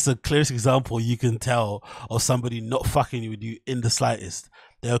 that's the clearest example you can tell of somebody not fucking with you in the slightest.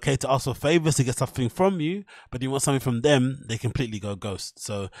 They're okay to ask for favors to get something from you, but you want something from them, they completely go ghost.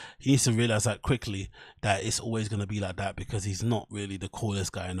 So he needs to realize that quickly, that it's always going to be like that, because he's not really the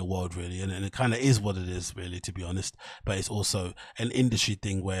coolest guy in the world, really. And it kind of is what it is, really, to be honest. But it's also an industry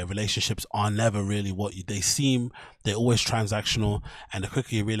thing where relationships are never really what they seem. They're always transactional, and the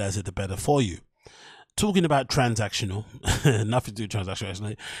quicker you realize it, the better for you. Talking about transactional, nothing to do with transactional,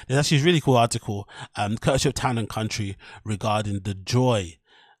 actually. There's actually a really cool article, courtesy of Town and Country, regarding the joy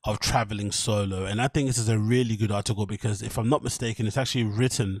of traveling solo. And I think this is a really good article because, if I'm not mistaken, it's actually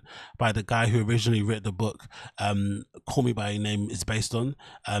written by the guy who originally wrote the book Call Me By Your Name is based on,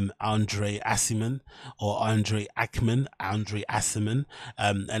 Andre Aciman, or Andre Ackman,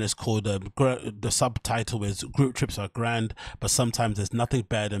 and it's called, the subtitle is Group Trips Are Grand, but sometimes there's nothing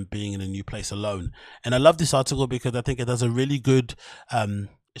better than being in a new place alone. And I love this article because I think it does a really good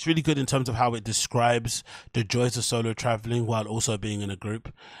it's really good in terms of how it describes the joys of solo traveling while also being in a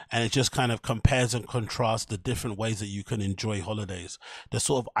group. And it just kind of compares and contrasts the different ways that you can enjoy holidays. The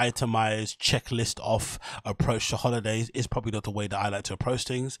sort of itemized, checklist off approach to holidays is probably not the way that I like to approach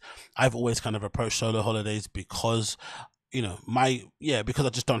things. I've always kind of approached solo holidays because, you know, because I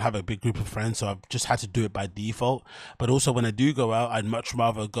just don't have a big group of friends, so I've just had to do it by default. But also when I do go out, I'd much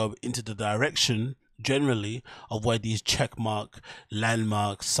rather go into the direction generally of where these checkmark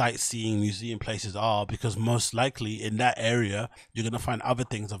landmark sightseeing museum places are, because most likely in that area you're going to find other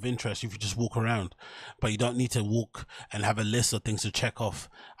things of interest if you just walk around. But you don't need to walk and have a list of things to check off.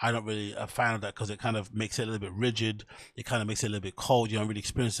 I don't really a fan of that, because it kind of makes it a little bit rigid. It kind of makes it a little bit cold. You don't really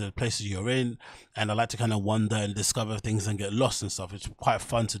experience the places you're in, and I like to kind of wander and discover things and get lost and stuff. It's quite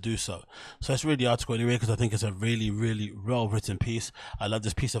fun to do so. So let's read the article anyway, because I think it's a really, really well written piece. I love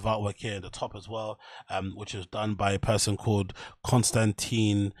this piece of artwork here at the top as well, which is done by a person called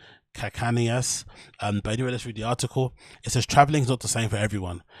Konstantin Kakanias. But anyway, let's read the article. It says, traveling is not the same for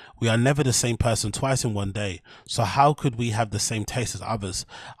everyone. We are never the same person twice in one day. So how could we have the same taste as others?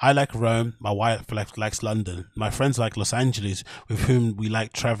 I like Rome. My wife likes London. My friends like Los Angeles, with whom we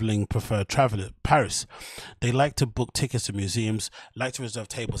like traveling, prefer Paris. They like to book tickets to museums, like to reserve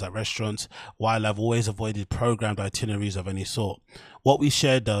tables at restaurants, while I've always avoided programmed itineraries of any sort. What we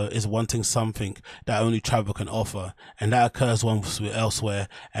share, though, is wanting something that only travel can offer, and that occurs once we're elsewhere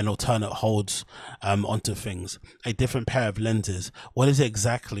and alternate holds onto things. A different pair of lenses. What is it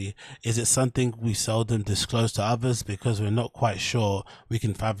exactly? Is it something we seldom disclose to others because we're not quite sure we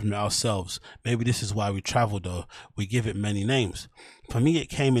can fathom it ourselves? Maybe this is why we travel, though. We give it many names. For me, it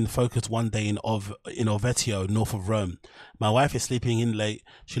came in focus one day in Orvieto, north of Rome. My wife is sleeping in late.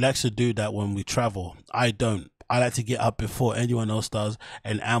 She likes to do that when we travel. I don't. I like to get up before anyone else does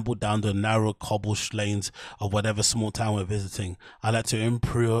and amble down the narrow cobble lanes of whatever small town we're visiting. I like to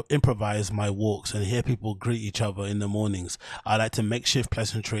improvise my walks and hear people greet each other in the mornings. I like to makeshift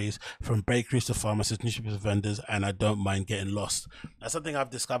pleasantries from bakeries to pharmacists, newspaper vendors, and I don't mind getting lost. That's something I've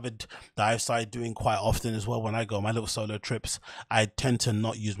discovered that I've started doing quite often as well. When I go on my little solo trips, I tend to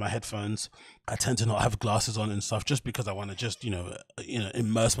not use my headphones. I tend to not have glasses on and stuff, just because I want to just,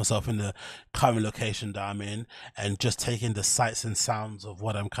 immerse myself in the current location that I'm in and just take in the sights and sounds of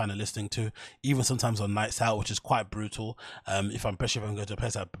what I'm kind of listening to. Even sometimes on nights out, which is quite brutal. Especially if I'm going to a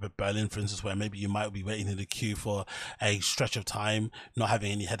place like Berlin, for instance, where maybe you might be waiting in the queue for a stretch of time, not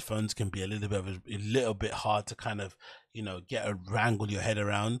having any headphones can be a little bit hard to kind of wrangle your head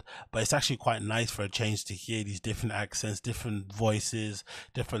around. But it's actually quite nice for a change to hear these different accents, different voices,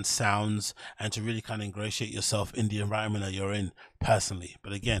 different sounds, and to really kind of ingratiate yourself in the environment that you're in. personally.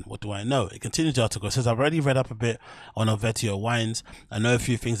 But again, what do I know? It continues the article. It says, I've already read up a bit on Ovetio wines. I know a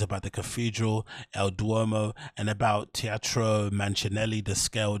few things about the cathedral, El Duomo, and about Teatro Mancinelli, the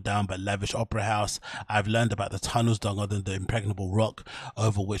scaled down but lavish opera house. I've learned about the tunnels dug under the impregnable rock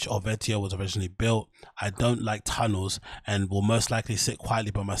over which Ovetio was originally built. I don't like tunnels and will most likely sit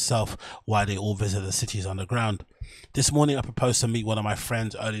quietly by myself while they all visit the cities underground. This morning I proposed to meet one of my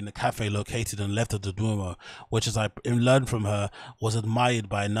friends early in the cafe located on the left of the Duomo, which, as I learned from her, was admired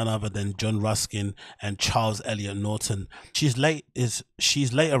by none other than John Ruskin and Charles Eliot Norton. She's late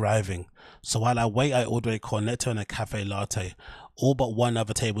arriving, so while I wait I order a cornetto and a cafe latte. All but one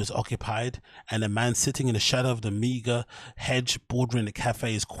other table is occupied, and a man sitting in the shadow of the meager hedge bordering the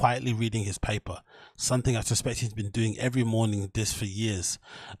cafe is quietly reading his paper, something I suspect he's been doing every morning this for years.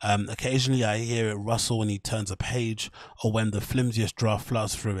 Occasionally I hear it rustle when he turns a page or when the flimsiest draft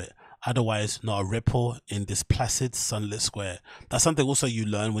flutters through it. Otherwise, not a ripple in this placid, sunlit square. That's something also you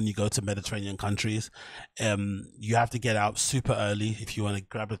learn when you go to Mediterranean countries. You have to get out super early if you want to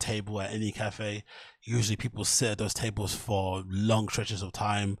grab a table at any cafe. Usually people sit at those tables for long stretches of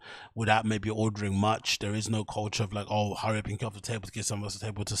time without maybe ordering much. There is no culture of like, oh, hurry up and get off the table to get someone else the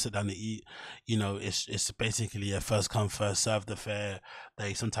table to sit down and eat. You know, it's basically a first come, first served affair.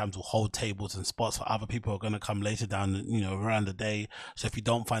 They sometimes will hold tables and spots for other people who are going to come later down, you know, around the day. So if you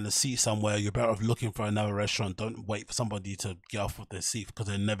don't find a seat somewhere, you're better off looking for another restaurant. Don't wait for somebody to get off of their seat because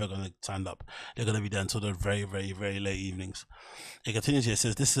they're never going to stand up. They're going to be there until the very, very, very late evenings. It continues here. It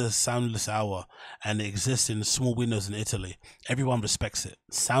says, this is a soundless hour and it exists in small windows in Italy. Everyone respects it.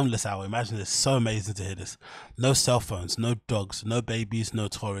 Soundless hour. Imagine this. So amazing to hear this. No cell phones, no dogs, no babies, no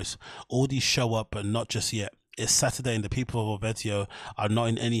tourists. All these show up, but not just yet. It's Saturday and the people of Ovetio are not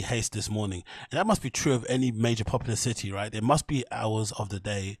in any haste this morning. And that must be true of any major popular city, right? There must be hours of the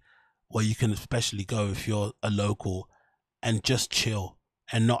day where you can especially go if you're a local and just chill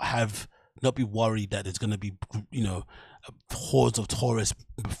and not be worried that there's going to be, you know, hordes of tourists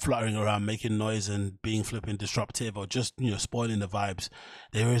fluttering around making noise and being flipping disruptive or just, you know, spoiling the vibes.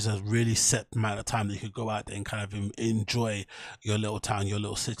 There is a really set amount of time that you could go out there and kind of enjoy your little town, your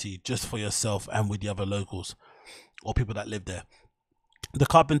little city, just for yourself and with the other locals or people that live there. The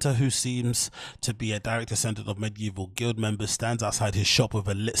carpenter, who seems to be a direct descendant of medieval guild members, stands outside his shop with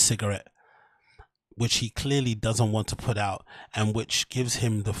a lit cigarette, which he clearly doesn't want to put out, and which gives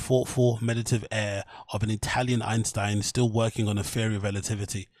him the thoughtful, meditative air of an Italian Einstein still working on a theory of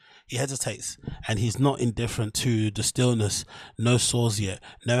relativity. He hesitates, and he's not indifferent to the stillness. No saws yet,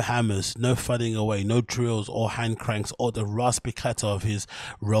 no hammers, no thudding away, no drills or hand cranks or the raspy clatter of his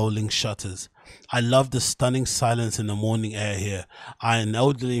rolling shutters. I love the stunning silence in the morning air here. An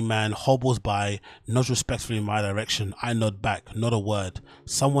elderly man hobbles by, nods respectfully in my direction. I nod back, not a word.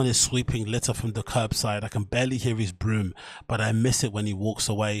 Someone is sweeping litter from the curbside. I can barely hear his broom, but I miss it when he walks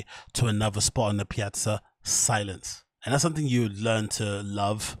away to another spot on the piazza. Silence. And that's something you learn to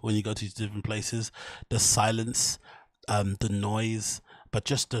love when you go to these different places. The silence, the noise, but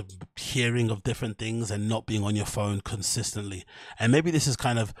just the hearing of different things and not being on your phone consistently. And maybe this is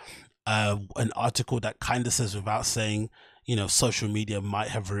kind of an article that kind of says, without saying, you know, social media might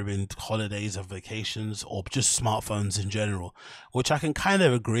have ruined holidays or vacations or just smartphones in general, which I can kind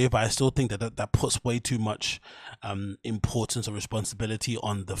of agree with, but I still think that puts way too much importance or responsibility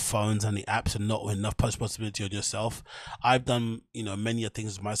on the phones and the apps and not enough responsibility on yourself. I've done, you know, many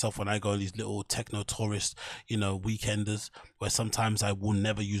things myself when I go on these little techno tourist, you know, weekenders, where sometimes I will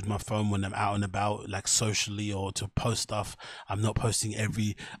never use my phone when I'm out and about, like socially or to post stuff. I'm not posting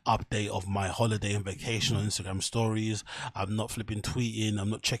every update of my holiday and vacation on Instagram stories. I'm not flipping tweeting. I'm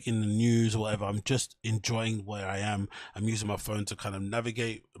not checking the news or whatever. I'm just enjoying where I am. I'm using my phone to kind of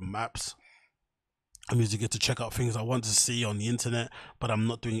navigate maps. I'm using it to check out things I want to see on the internet, but I'm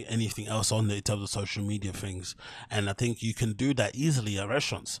not doing anything else on it in terms of social media things. And I think you can do that easily at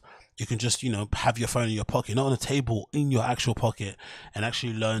restaurants. You can just, you know, have your phone in your pocket, not on a table, in your actual pocket, and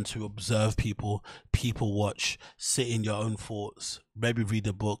actually learn to observe people watch, sit in your own thoughts, maybe read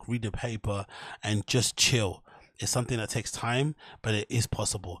a book, read a paper, and just chill. It's something that takes time, but it is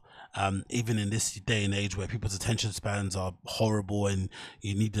possible. Even in this day and age where people's attention spans are horrible and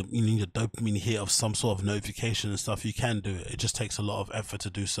you need a dopamine hit of some sort of notification and stuff, you can do it. It just takes a lot of effort to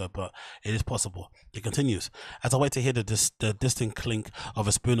do so, but it is possible. It continues. As I wait to hear the distinct clink of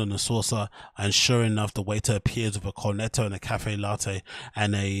a spoon on a saucer, and sure enough, the waiter appears with a cornetto and a cafe latte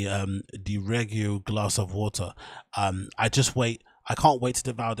and a Di Reggio glass of water. I just wait. I can't wait to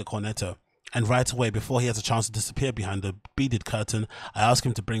devour the cornetto. And right away, before he has a chance to disappear behind the beaded curtain, I ask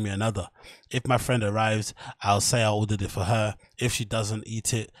him to bring me another. If my friend arrives, I'll say I ordered it for her. If she doesn't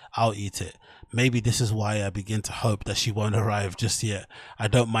eat it, I'll eat it. Maybe this is why I begin to hope that she won't arrive just yet. I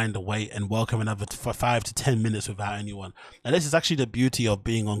don't mind the wait and welcome another for 5 to 10 minutes without anyone. And this is actually the beauty of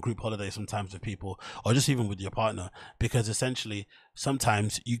being on group holidays sometimes with people, or just even with your partner, because essentially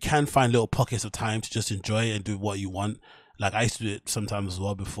sometimes you can find little pockets of time to just enjoy and do what you want. Like I used to do it sometimes as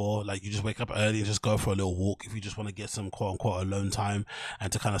well before. Like you just wake up early and just go for a little walk if you just want to get some quote unquote alone time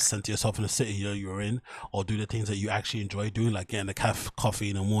and to kind of center yourself in the city you're in, or do the things that you actually enjoy doing, like getting a coffee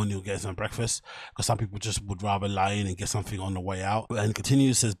in the morning or getting some breakfast. Because some people just would rather lie in and get something on the way out. And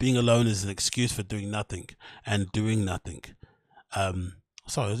continues, says being alone is an excuse for doing nothing and doing nothing.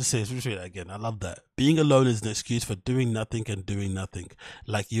 Sorry, let's read that again. I love that. Being alone is an excuse for doing nothing and doing nothing.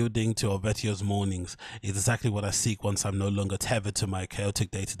 Like yielding to Ovetio's mornings is exactly what I seek once I'm no longer tethered to my chaotic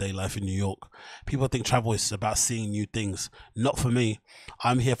day-to-day life in New York. People think travel is about seeing new things. Not for me.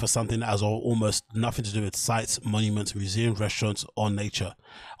 I'm here for something that has almost nothing to do with sites, monuments, museums, restaurants, or nature,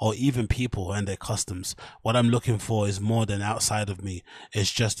 or even people and their customs. What I'm looking for is more than outside of me.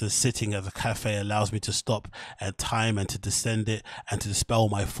 It's just as sitting at a cafe allows me to stop at time and to descend it and to dispel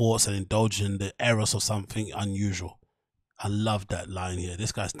my thoughts and indulge in the errors of something unusual. I love that line here.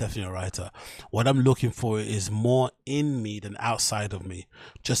 This guy's definitely a writer. What I'm looking for is more in me than outside of me.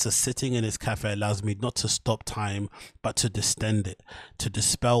 Just as sitting in this cafe allows me not to stop time, but to distend it, to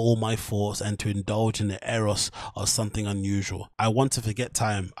dispel all my thoughts and to indulge in the eros of something unusual. I want to forget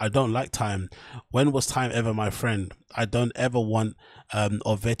time. I don't like time. When was time ever my friend? I don't ever want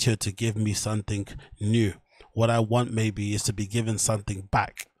Ovetio to give me something new. What I want maybe is to be given something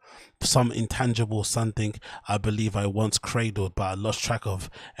back. Some intangible something I believe I once cradled but I lost track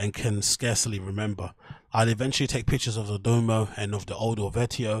of and can scarcely remember. I'll eventually take pictures of the Duomo and of the old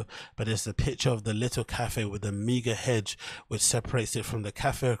Ovetio, but it's the picture of the little cafe with the meager hedge which separates it from the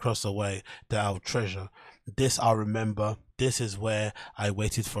cafe across the way that I'll treasure. This I'll remember. This is where I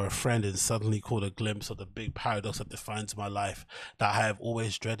waited for a friend and suddenly caught a glimpse of the big paradox that defines my life, that I have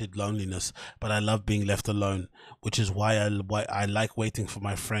always dreaded loneliness, but I love being left alone, which is why I like waiting for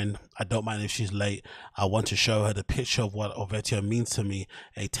my friend. I don't mind if she's late. I want to show her the picture of what Ovetio means to me.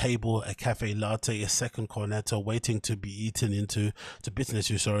 A table, a cafe latte, a second cornetto waiting to be eaten into, to bitten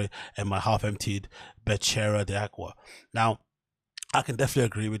into, sorry, and my half-emptied becera de agua. Now, I can definitely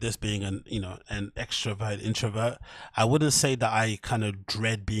agree with this being an extrovert, introvert. I wouldn't say that I kind of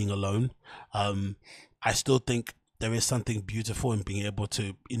dread being alone. I still think there is something beautiful in being able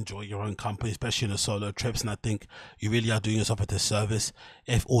to enjoy your own company, especially in the solo trips. And I think you really are doing yourself a disservice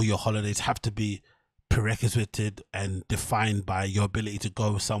if all your holidays have to be prerequisited and defined by your ability to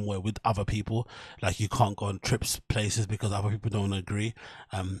go somewhere with other people. Like you can't go on trips places because other people don't agree.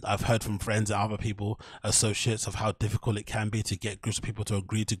 I've heard from friends and other people, associates, of how difficult it can be to get groups of people to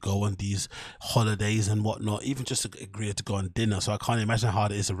agree to go on these holidays and whatnot, even just to agree to go on dinner. So I can't imagine how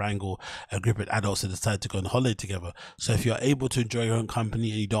hard it is to wrangle a group of adults to decide to go on holiday together. So if you're able to enjoy your own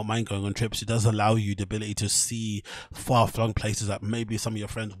company and you don't mind going on trips, it does allow you the ability to see far-flung places that maybe some of your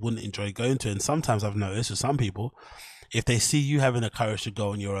friends wouldn't enjoy going to. And sometimes I've noticed with some people, if they see you having the courage to go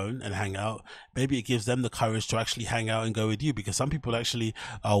on your own and hang out, maybe it gives them the courage to actually hang out and go with you, because some people actually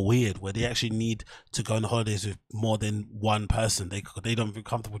are weird where they actually need to go on holidays with more than one person. They don't feel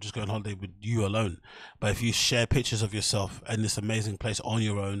comfortable just going on holiday with you alone. But if you share pictures of yourself in this amazing place on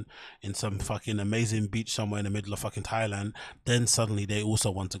your own in some fucking amazing beach somewhere in the middle of fucking Thailand, then suddenly they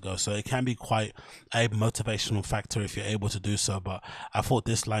also want to go. So it can be quite a motivational factor if you're able to do so. But I thought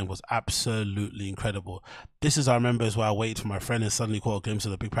this line was absolutely incredible. This is, I remember, as well, I waited for my friend and suddenly caught a glimpse of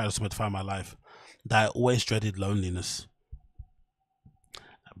the big paradox to find my life, that I always dreaded loneliness,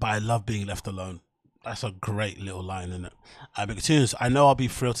 but I love being left alone. That's a great little line, isn't it? It continues. I know I'll be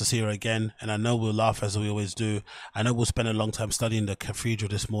thrilled to see her again, and I know we'll laugh as we always do. I know we'll spend a long time studying the cathedral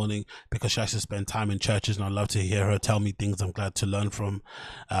this morning because she likes to spend time in churches, and I love to hear her tell me things I'm glad to learn from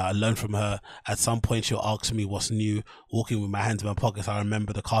her. At some point, she'll ask me what's new. Walking with my hands in my pockets, I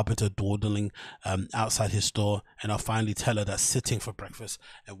remember the carpenter dawdling outside his store, and I'll finally tell her that sitting for breakfast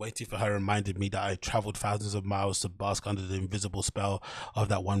and waiting for her reminded me that I traveled thousands of miles to bask under the invisible spell of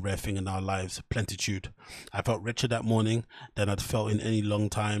that one rare thing in our lives, plenitude. I felt richer that morning than I'd felt in any long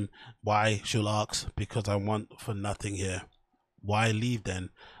time. Why, she'll ask? Because I want for nothing here. Why leave then?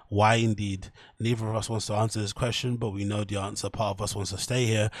 Why indeed? Neither of us wants to answer this question, but we know the answer. Part of us wants to stay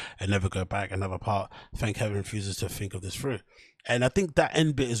here and never go back. Another part, thank heaven, refuses to think of this through. And I think that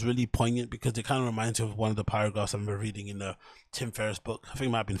end bit is really poignant because it kind of reminds me of one of the paragraphs I've been reading in the Tim Ferriss book. I think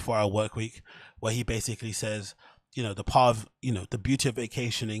it might have been 4 Hour Work Week, where he basically says you know, the part of, you know, the beauty of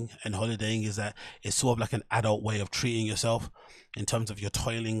vacationing and holidaying is that it's sort of like an adult way of treating yourself in terms of you're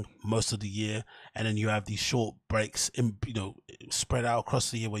toiling most of the year, and then you have these short breaks in, you know, spread out across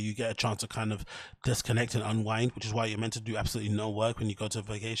the year where you get a chance to kind of disconnect and unwind, which is why you're meant to do absolutely no work when you go to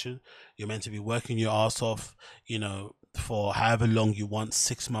vacation. You're meant to be working your ass off, you know, for however long you want,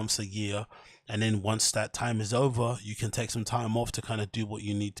 6 months, a year. And then once that time is over, you can take some time off to kind of do what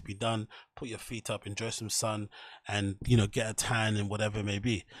you need to be done, put your feet up, enjoy some sun, and, you know, get a tan and whatever it may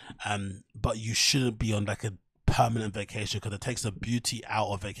be. But you shouldn't be on like a permanent vacation, because it takes the beauty out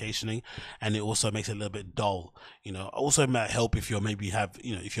of vacationing, and it also makes it a little bit dull. You know, also it might help if you're maybe have,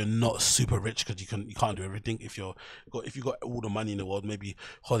 you know, if you're not super rich, because you can't do everything. If you got all the money in the world, maybe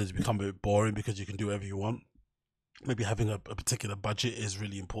holidays become a bit boring because you can do whatever you want. Maybe having a particular budget is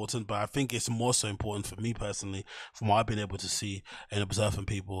really important, but I think it's more so important for me personally, from what I've been able to see and observe from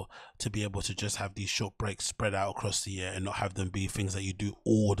people, to be able to just have these short breaks spread out across the year and not have them be things that you do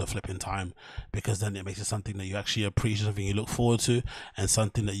all the flipping time, because then it makes it something that you actually appreciate, something you look forward to, and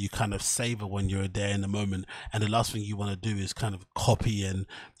something that you kind of savor when you're there in the moment. And the last thing you want to do is kind of copy and,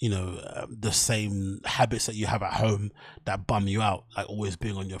 you know, the same habits that you have at home that bum you out, like always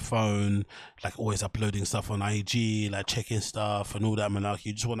being on your phone, like always uploading stuff on IG, like checking stuff and all that malarkey.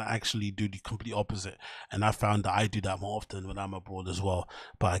 You just want to actually do the complete opposite, and I found that I do that more often when I'm abroad as well,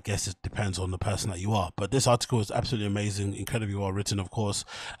 but I guess it depends on the person that you are. But this article is absolutely amazing, incredibly well written, of course,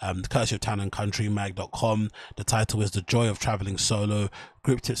 courtesy of townandcountrymag.com. The title is "The Joy of Traveling Solo.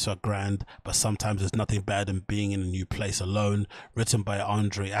 Group tips are grand, but sometimes there's nothing better than being in a new place alone." Written by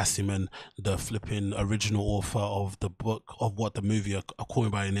Andre Aciman, the flipping original author of the book of what the movie A Call Me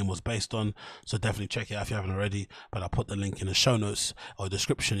by Your Name was based on. So definitely check it out if you haven't already, but I'll put the link in the show notes or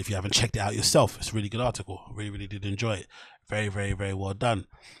description if you haven't checked it out yourself. It's a really good article. Really did enjoy it. Very well done.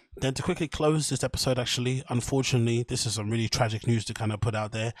 Then to quickly close this episode, actually, unfortunately, this is some really tragic news to kind of put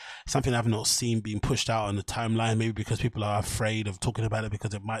out there. Something I've not seen being pushed out on the timeline, maybe because people are afraid of talking about it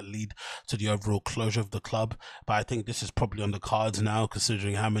because it might lead to the overall closure of the club. But I think this is probably on the cards now,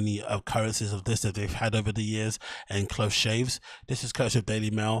 considering how many occurrences of this that they've had over the years and close shaves. This is courtesy of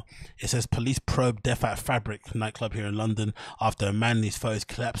Daily Mail. It says police probe death at Fabric nightclub here in London after a man in his 30s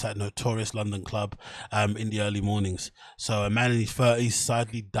collapsed at notorious London club in the early mornings. So a man in his 30s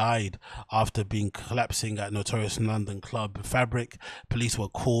sadly died after collapsing at notorious London club Fabric. Police were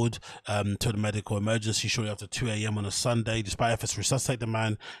called to the medical emergency shortly after 2 a.m. on a Sunday. Despite efforts to resuscitate the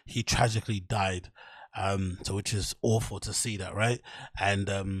man, he tragically died. So which is awful to see that, right?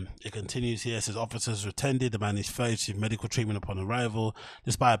 And it continues here. It says officers attended the man is received medical treatment upon arrival.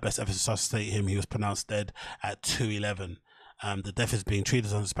 Despite our best efforts to resuscitate him, he was pronounced dead at 2:11. The death is being treated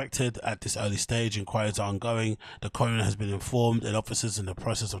as unexpected at this early stage. Inquiries are ongoing. The coroner has been informed and officers in the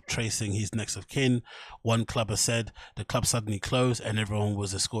process of tracing his next of kin. One clubber said the club suddenly closed and everyone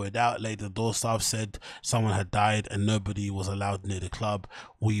was escorted out. Later, the door staff said someone had died and nobody was allowed near the club.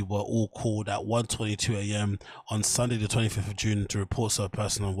 We were all called at 1:22 a.m. on Sunday the 25th of June to report a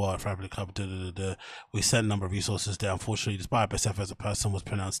person on Wallo at Fabric Club. We sent a number of resources there. Unfortunately, despite our best efforts, a person was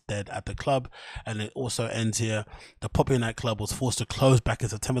pronounced dead at the club. And it also ends here. The popular nightclub was forced to close back in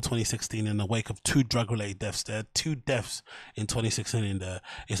September 2016 in the wake of 2 drug-related deaths. There are 2 deaths in 2016 in there.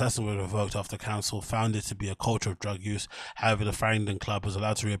 Its license was revoked after council found it to be a culture of drug use. However, the Farringdon Club was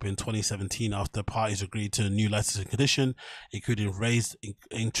allowed to reopen in 2017 after parties agreed to a new licensing condition, including raised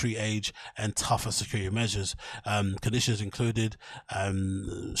entry age and tougher security measures. Conditions included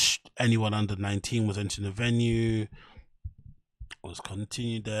anyone under 19 was entering the venue. Was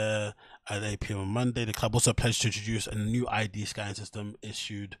continued there at 8 p.m. on Monday. The club also pledged to introduce a new ID scanning system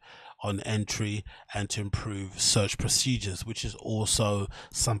issued on entry and to improve search procedures, which is also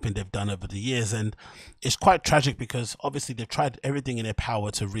something they've done over the years. And it's quite tragic because obviously they've tried everything in their power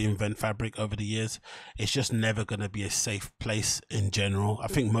to reinvent Fabric over the years. It's just never going to be a safe place in general. I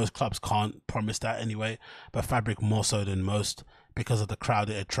think most clubs can't promise that anyway, but Fabric more so than most, because of the crowd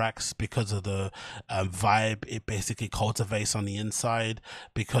it attracts, because of the vibe it basically cultivates on the inside,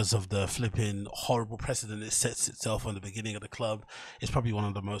 because of the flipping horrible precedent it sets itself on the beginning of the club. It's probably one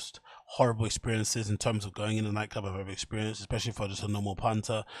of the most horrible experiences in terms of going in a nightclub I've ever experienced, especially for just a normal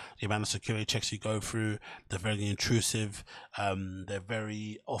punter. The amount of security checks you go through, they're very intrusive, they're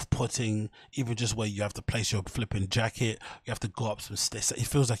very off-putting. Even just where you have to place your flipping jacket, you have to go up some stairs. It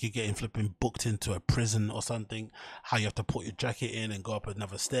feels like you're getting flipping booked into a prison or something. How you have to put your jacket in and go up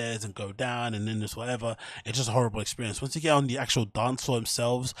another stairs and go down and then this whatever. It's just a horrible experience. Once you get on the actual dance floor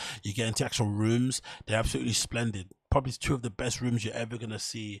themselves, you get into actual rooms, they're absolutely splendid. probably two of the best rooms you're ever gonna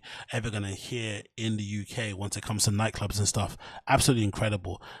see, ever gonna hear in the UK once it comes to nightclubs and stuff. Absolutely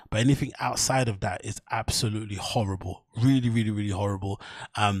incredible. But anything outside of that is absolutely horrible. Really, really, really horrible.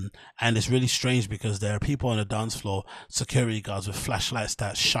 And it's really strange because there are people on the dance floor, security guards with flashlights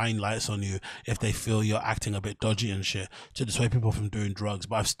that shine lights on you if they feel you're acting a bit dodgy and shit, to dissuade people from doing drugs.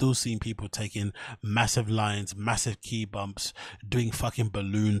 But I've still seen people taking massive lines, massive key bumps, doing fucking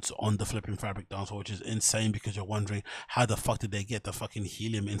balloons on the flipping fabric dance floor, which is insane because you're wondering how the fuck did they get the fucking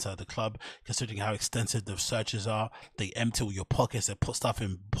helium inside the club, considering how extensive the searches are. They empty all your pockets, they put stuff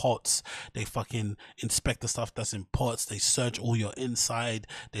in pots, they fucking inspect the stuff that's in pots, they search all your inside,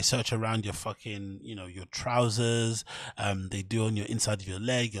 they search around your fucking, you know, your trousers, they do on your inside of your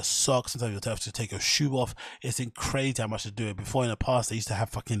leg, your socks, sometimes you'll have to take your shoe off. It's crazy how much they do it. Before, in the past, they used to have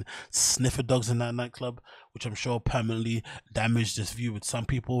fucking sniffer dogs in that nightclub, which I'm sure permanently damaged this view with some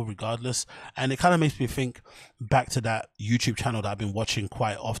people regardless. And it kind of makes me think back to that YouTube channel that I've been watching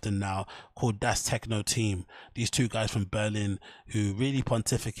quite often now called Das Techno Team. These two guys from Berlin who really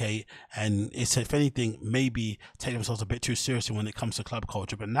pontificate, and it's, if anything, maybe take themselves a bit too seriously when it comes to club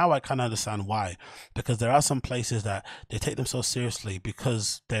culture. But now I kind of understand why, because there are some places that they take themselves seriously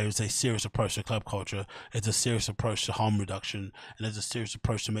because there is a serious approach to club culture, it's a serious approach to harm reduction, and there's a serious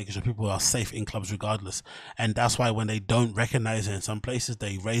approach to making sure people are safe in clubs regardless. And that's why when they don't recognize it in some places,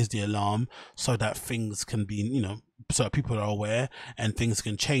 they raise the alarm so that things can be, you know, so people are aware and things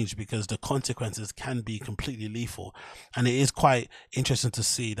can change, because the consequences can be completely lethal. And it is quite interesting to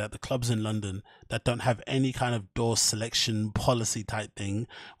see that the clubs in London that don't have any kind of door selection policy type thing,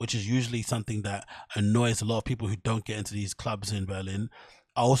 which is usually something that annoys a lot of people who don't get into these clubs in Berlin,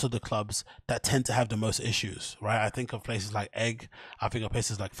 are also the clubs that tend to have the most issues, right? I think of places like Egg, I think of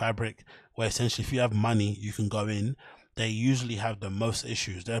places like Fabric, where essentially if you have money, you can go in. They usually have the most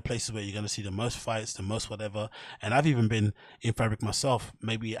issues. There are places where you're going to see the most fights, the most whatever. And I've even been in Fabric myself,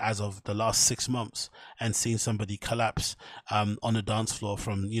 maybe as of the last 6 months, and seen somebody collapse on the dance floor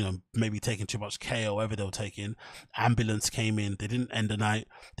from, you know, maybe taking too much K or whatever they were taking. Ambulance came in. They didn't end the night.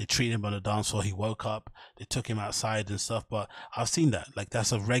 They treated him on the dance floor. He woke up. They took him outside and stuff. But I've seen that. Like,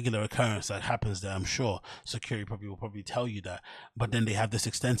 that's a regular occurrence that happens there, I'm sure. Security probably will probably tell you that. But then they have this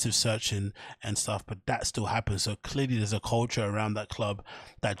extensive searching and stuff, but that still happens. So clearly there's a culture around that club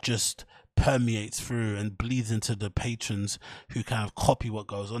that just permeates through and bleeds into the patrons who kind of copy what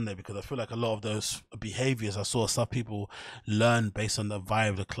goes on there, because I feel like a lot of those behaviors I saw stuff people learn based on the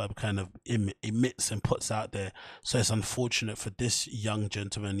vibe the club kind of emits and puts out there. So it's unfortunate for this young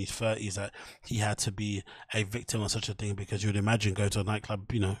gentleman in his 30s that he had to be a victim of such a thing, because you would imagine go to a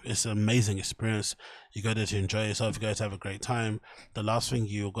nightclub, you know, it's an amazing experience. You go there to enjoy yourself, you go to have a great time. The last thing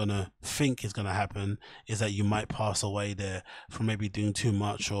you're gonna think is gonna happen is that you might pass away there from maybe doing too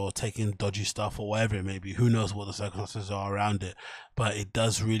much or taking dodgy stuff or whatever it may be. Who knows what the circumstances are around it, but it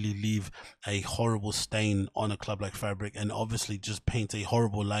does really leave a horrible stain on a club like Fabric, and obviously just paint a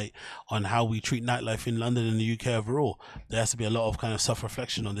horrible light on how we treat nightlife in London and the UK overall. There has to be a lot of kind of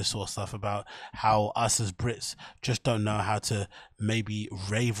self-reflection on this sort of stuff about how us as Brits just don't know how to maybe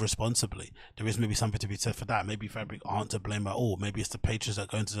rave responsibly. There is maybe something to be said for that. Maybe Fabric aren't to blame at all. Maybe it's the patrons that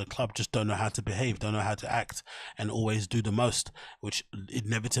go into the club just don't know how to behave, don't know how to act, and always do the most, which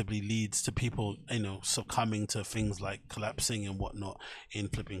inevitably leads to people, you know, succumbing to things like collapsing and whatnot in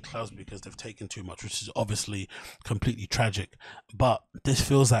flipping clubs because they've taken too much, which is obviously completely tragic. But this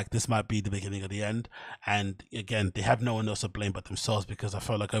feels like this might be the beginning of the end. And again, they have no one else to blame but themselves, because I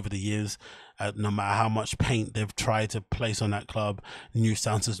felt like over the years, no matter how much paint they've tried to place on that club, new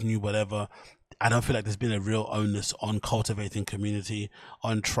stances, new whatever, I don't feel like there's been a real onus on cultivating community,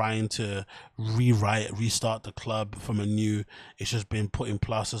 on trying to restart the club from anew. It's just been putting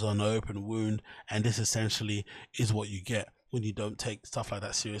plasters on an open wound, and this essentially is what you get when you don't take stuff like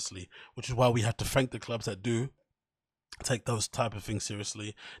that seriously, which is why we have to thank the clubs that do take those type of things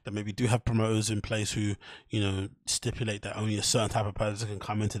seriously, that maybe do have promoters in place who, you know, stipulate that only a certain type of person can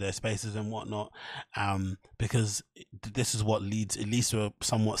come into their spaces and whatnot, because this is what leads to a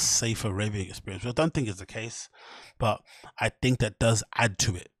somewhat safer raving experience. I don't think it's the case, but I think that does add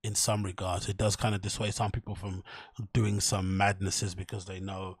to it in some regards. It does kind of dissuade some people from doing some madnesses, because they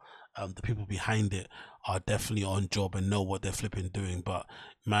know the people behind it are definitely on job and know what they're flipping doing. But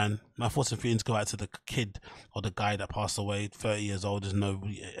man, my thoughts and feelings go out to the kid or the guy that passed away. 30 years old is no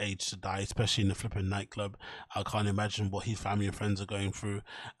age to die, especially in a flipping nightclub. I can't imagine what his family and friends are going through.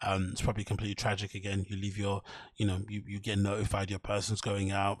 It's probably completely tragic. Again, you leave your, you know, you get notified your person's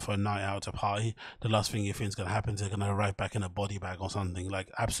going out for a night out to party. The last thing you think is going to happen is they're going to arrive back in a body bag or something. Like,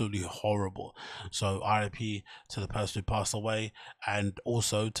 absolutely horrible. So RIP to the person who passed away, and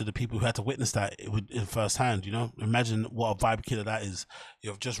also to the people who had to witness that firsthand. You know, imagine what a vibe killer that is.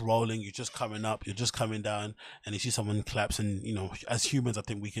 You're just rolling, you're just coming up, you're just coming down, and you see someone collapse. And you know, as humans, I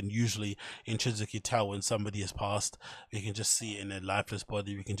think we can usually intrinsically tell when somebody has passed. We can just see it in their lifeless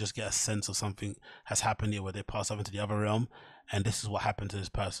body. We can just get a sense of something has happened here, where they pass off into the other realm. And this is what happened to this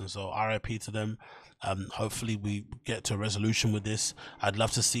person. So RIP to them. Hopefully we get to a resolution with this. I'd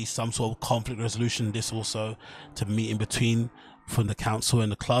love to see some sort of conflict resolution in this also, to meet in between from the council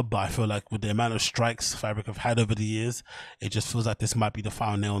and the club. But I feel like with the amount of strikes Fabric have had over the years, it just feels like this might be the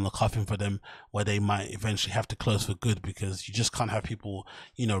final nail in the coffin for them, where they might eventually have to close for good, because you just can't have people,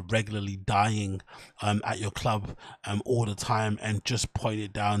 you know, regularly dying at your club all the time, and just point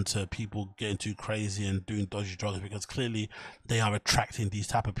it down to people getting too crazy and doing dodgy drugs, because clearly they are attracting these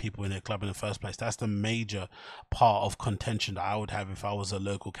type of people in their club in the first place. That's the major part of contention that I would have if I was a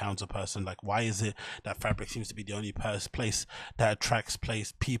local council person. Like, why is it that Fabric seems to be the only place that attracts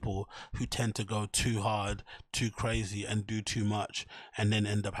people who tend to go too hard, too crazy, and do too much, and then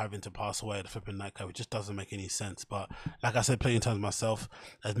end up having to pass away at the flipping nightclub? It just doesn't make any sense. But like I said plenty of times myself,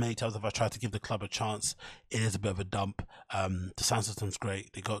 as many times as I've tried to give the club a chance, it is a bit of a dump. The sound system's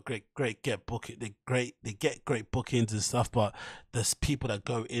great. They got great get great bookings and stuff, but there's people that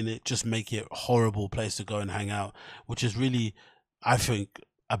go in it just make it a horrible place to go and hang out, which is really, I think,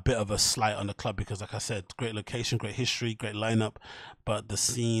 a bit of a slight on the club, because like I said, great location, great history, great lineup, but the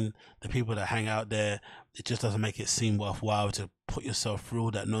scene, the people that hang out there, it just doesn't make it seem worthwhile to put yourself through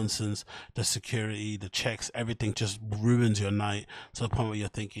all that nonsense. The security, the checks, everything just ruins your night to the point where you're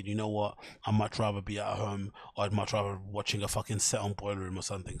thinking, you know what, I'd much rather be at home, or I'd much rather watching a fucking set on Boiler Room or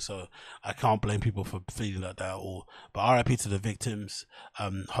something. So I can't blame people for feeling like that at all. But RIP to the victims.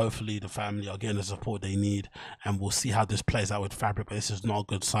 Hopefully the family are getting the support they need, and we'll see how this plays out with Fabric. But this is not a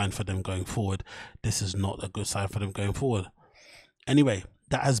good sign for them going forward. This is not a good sign for them going forward. Anyway,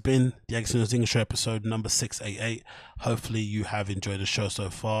 that has been the AgostinhoZinga Show episode number 688. Hopefully you have enjoyed the show so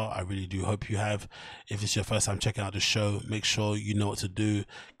far. I really do hope you have. If it's your first time checking out the show, make sure you know what to do.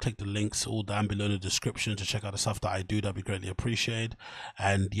 Click the links all down below in the description to check out the stuff that I do. That'd be greatly appreciated.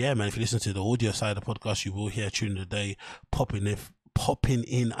 And yeah, man, if you listen to the audio side of the podcast, you will hear Tune of the Day popping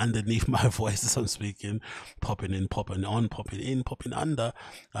in underneath my voice as I'm speaking, popping in, popping on, popping in, popping under,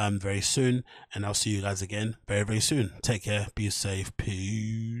 very soon. And I'll see you guys again very, very soon. Take care, be safe, peace.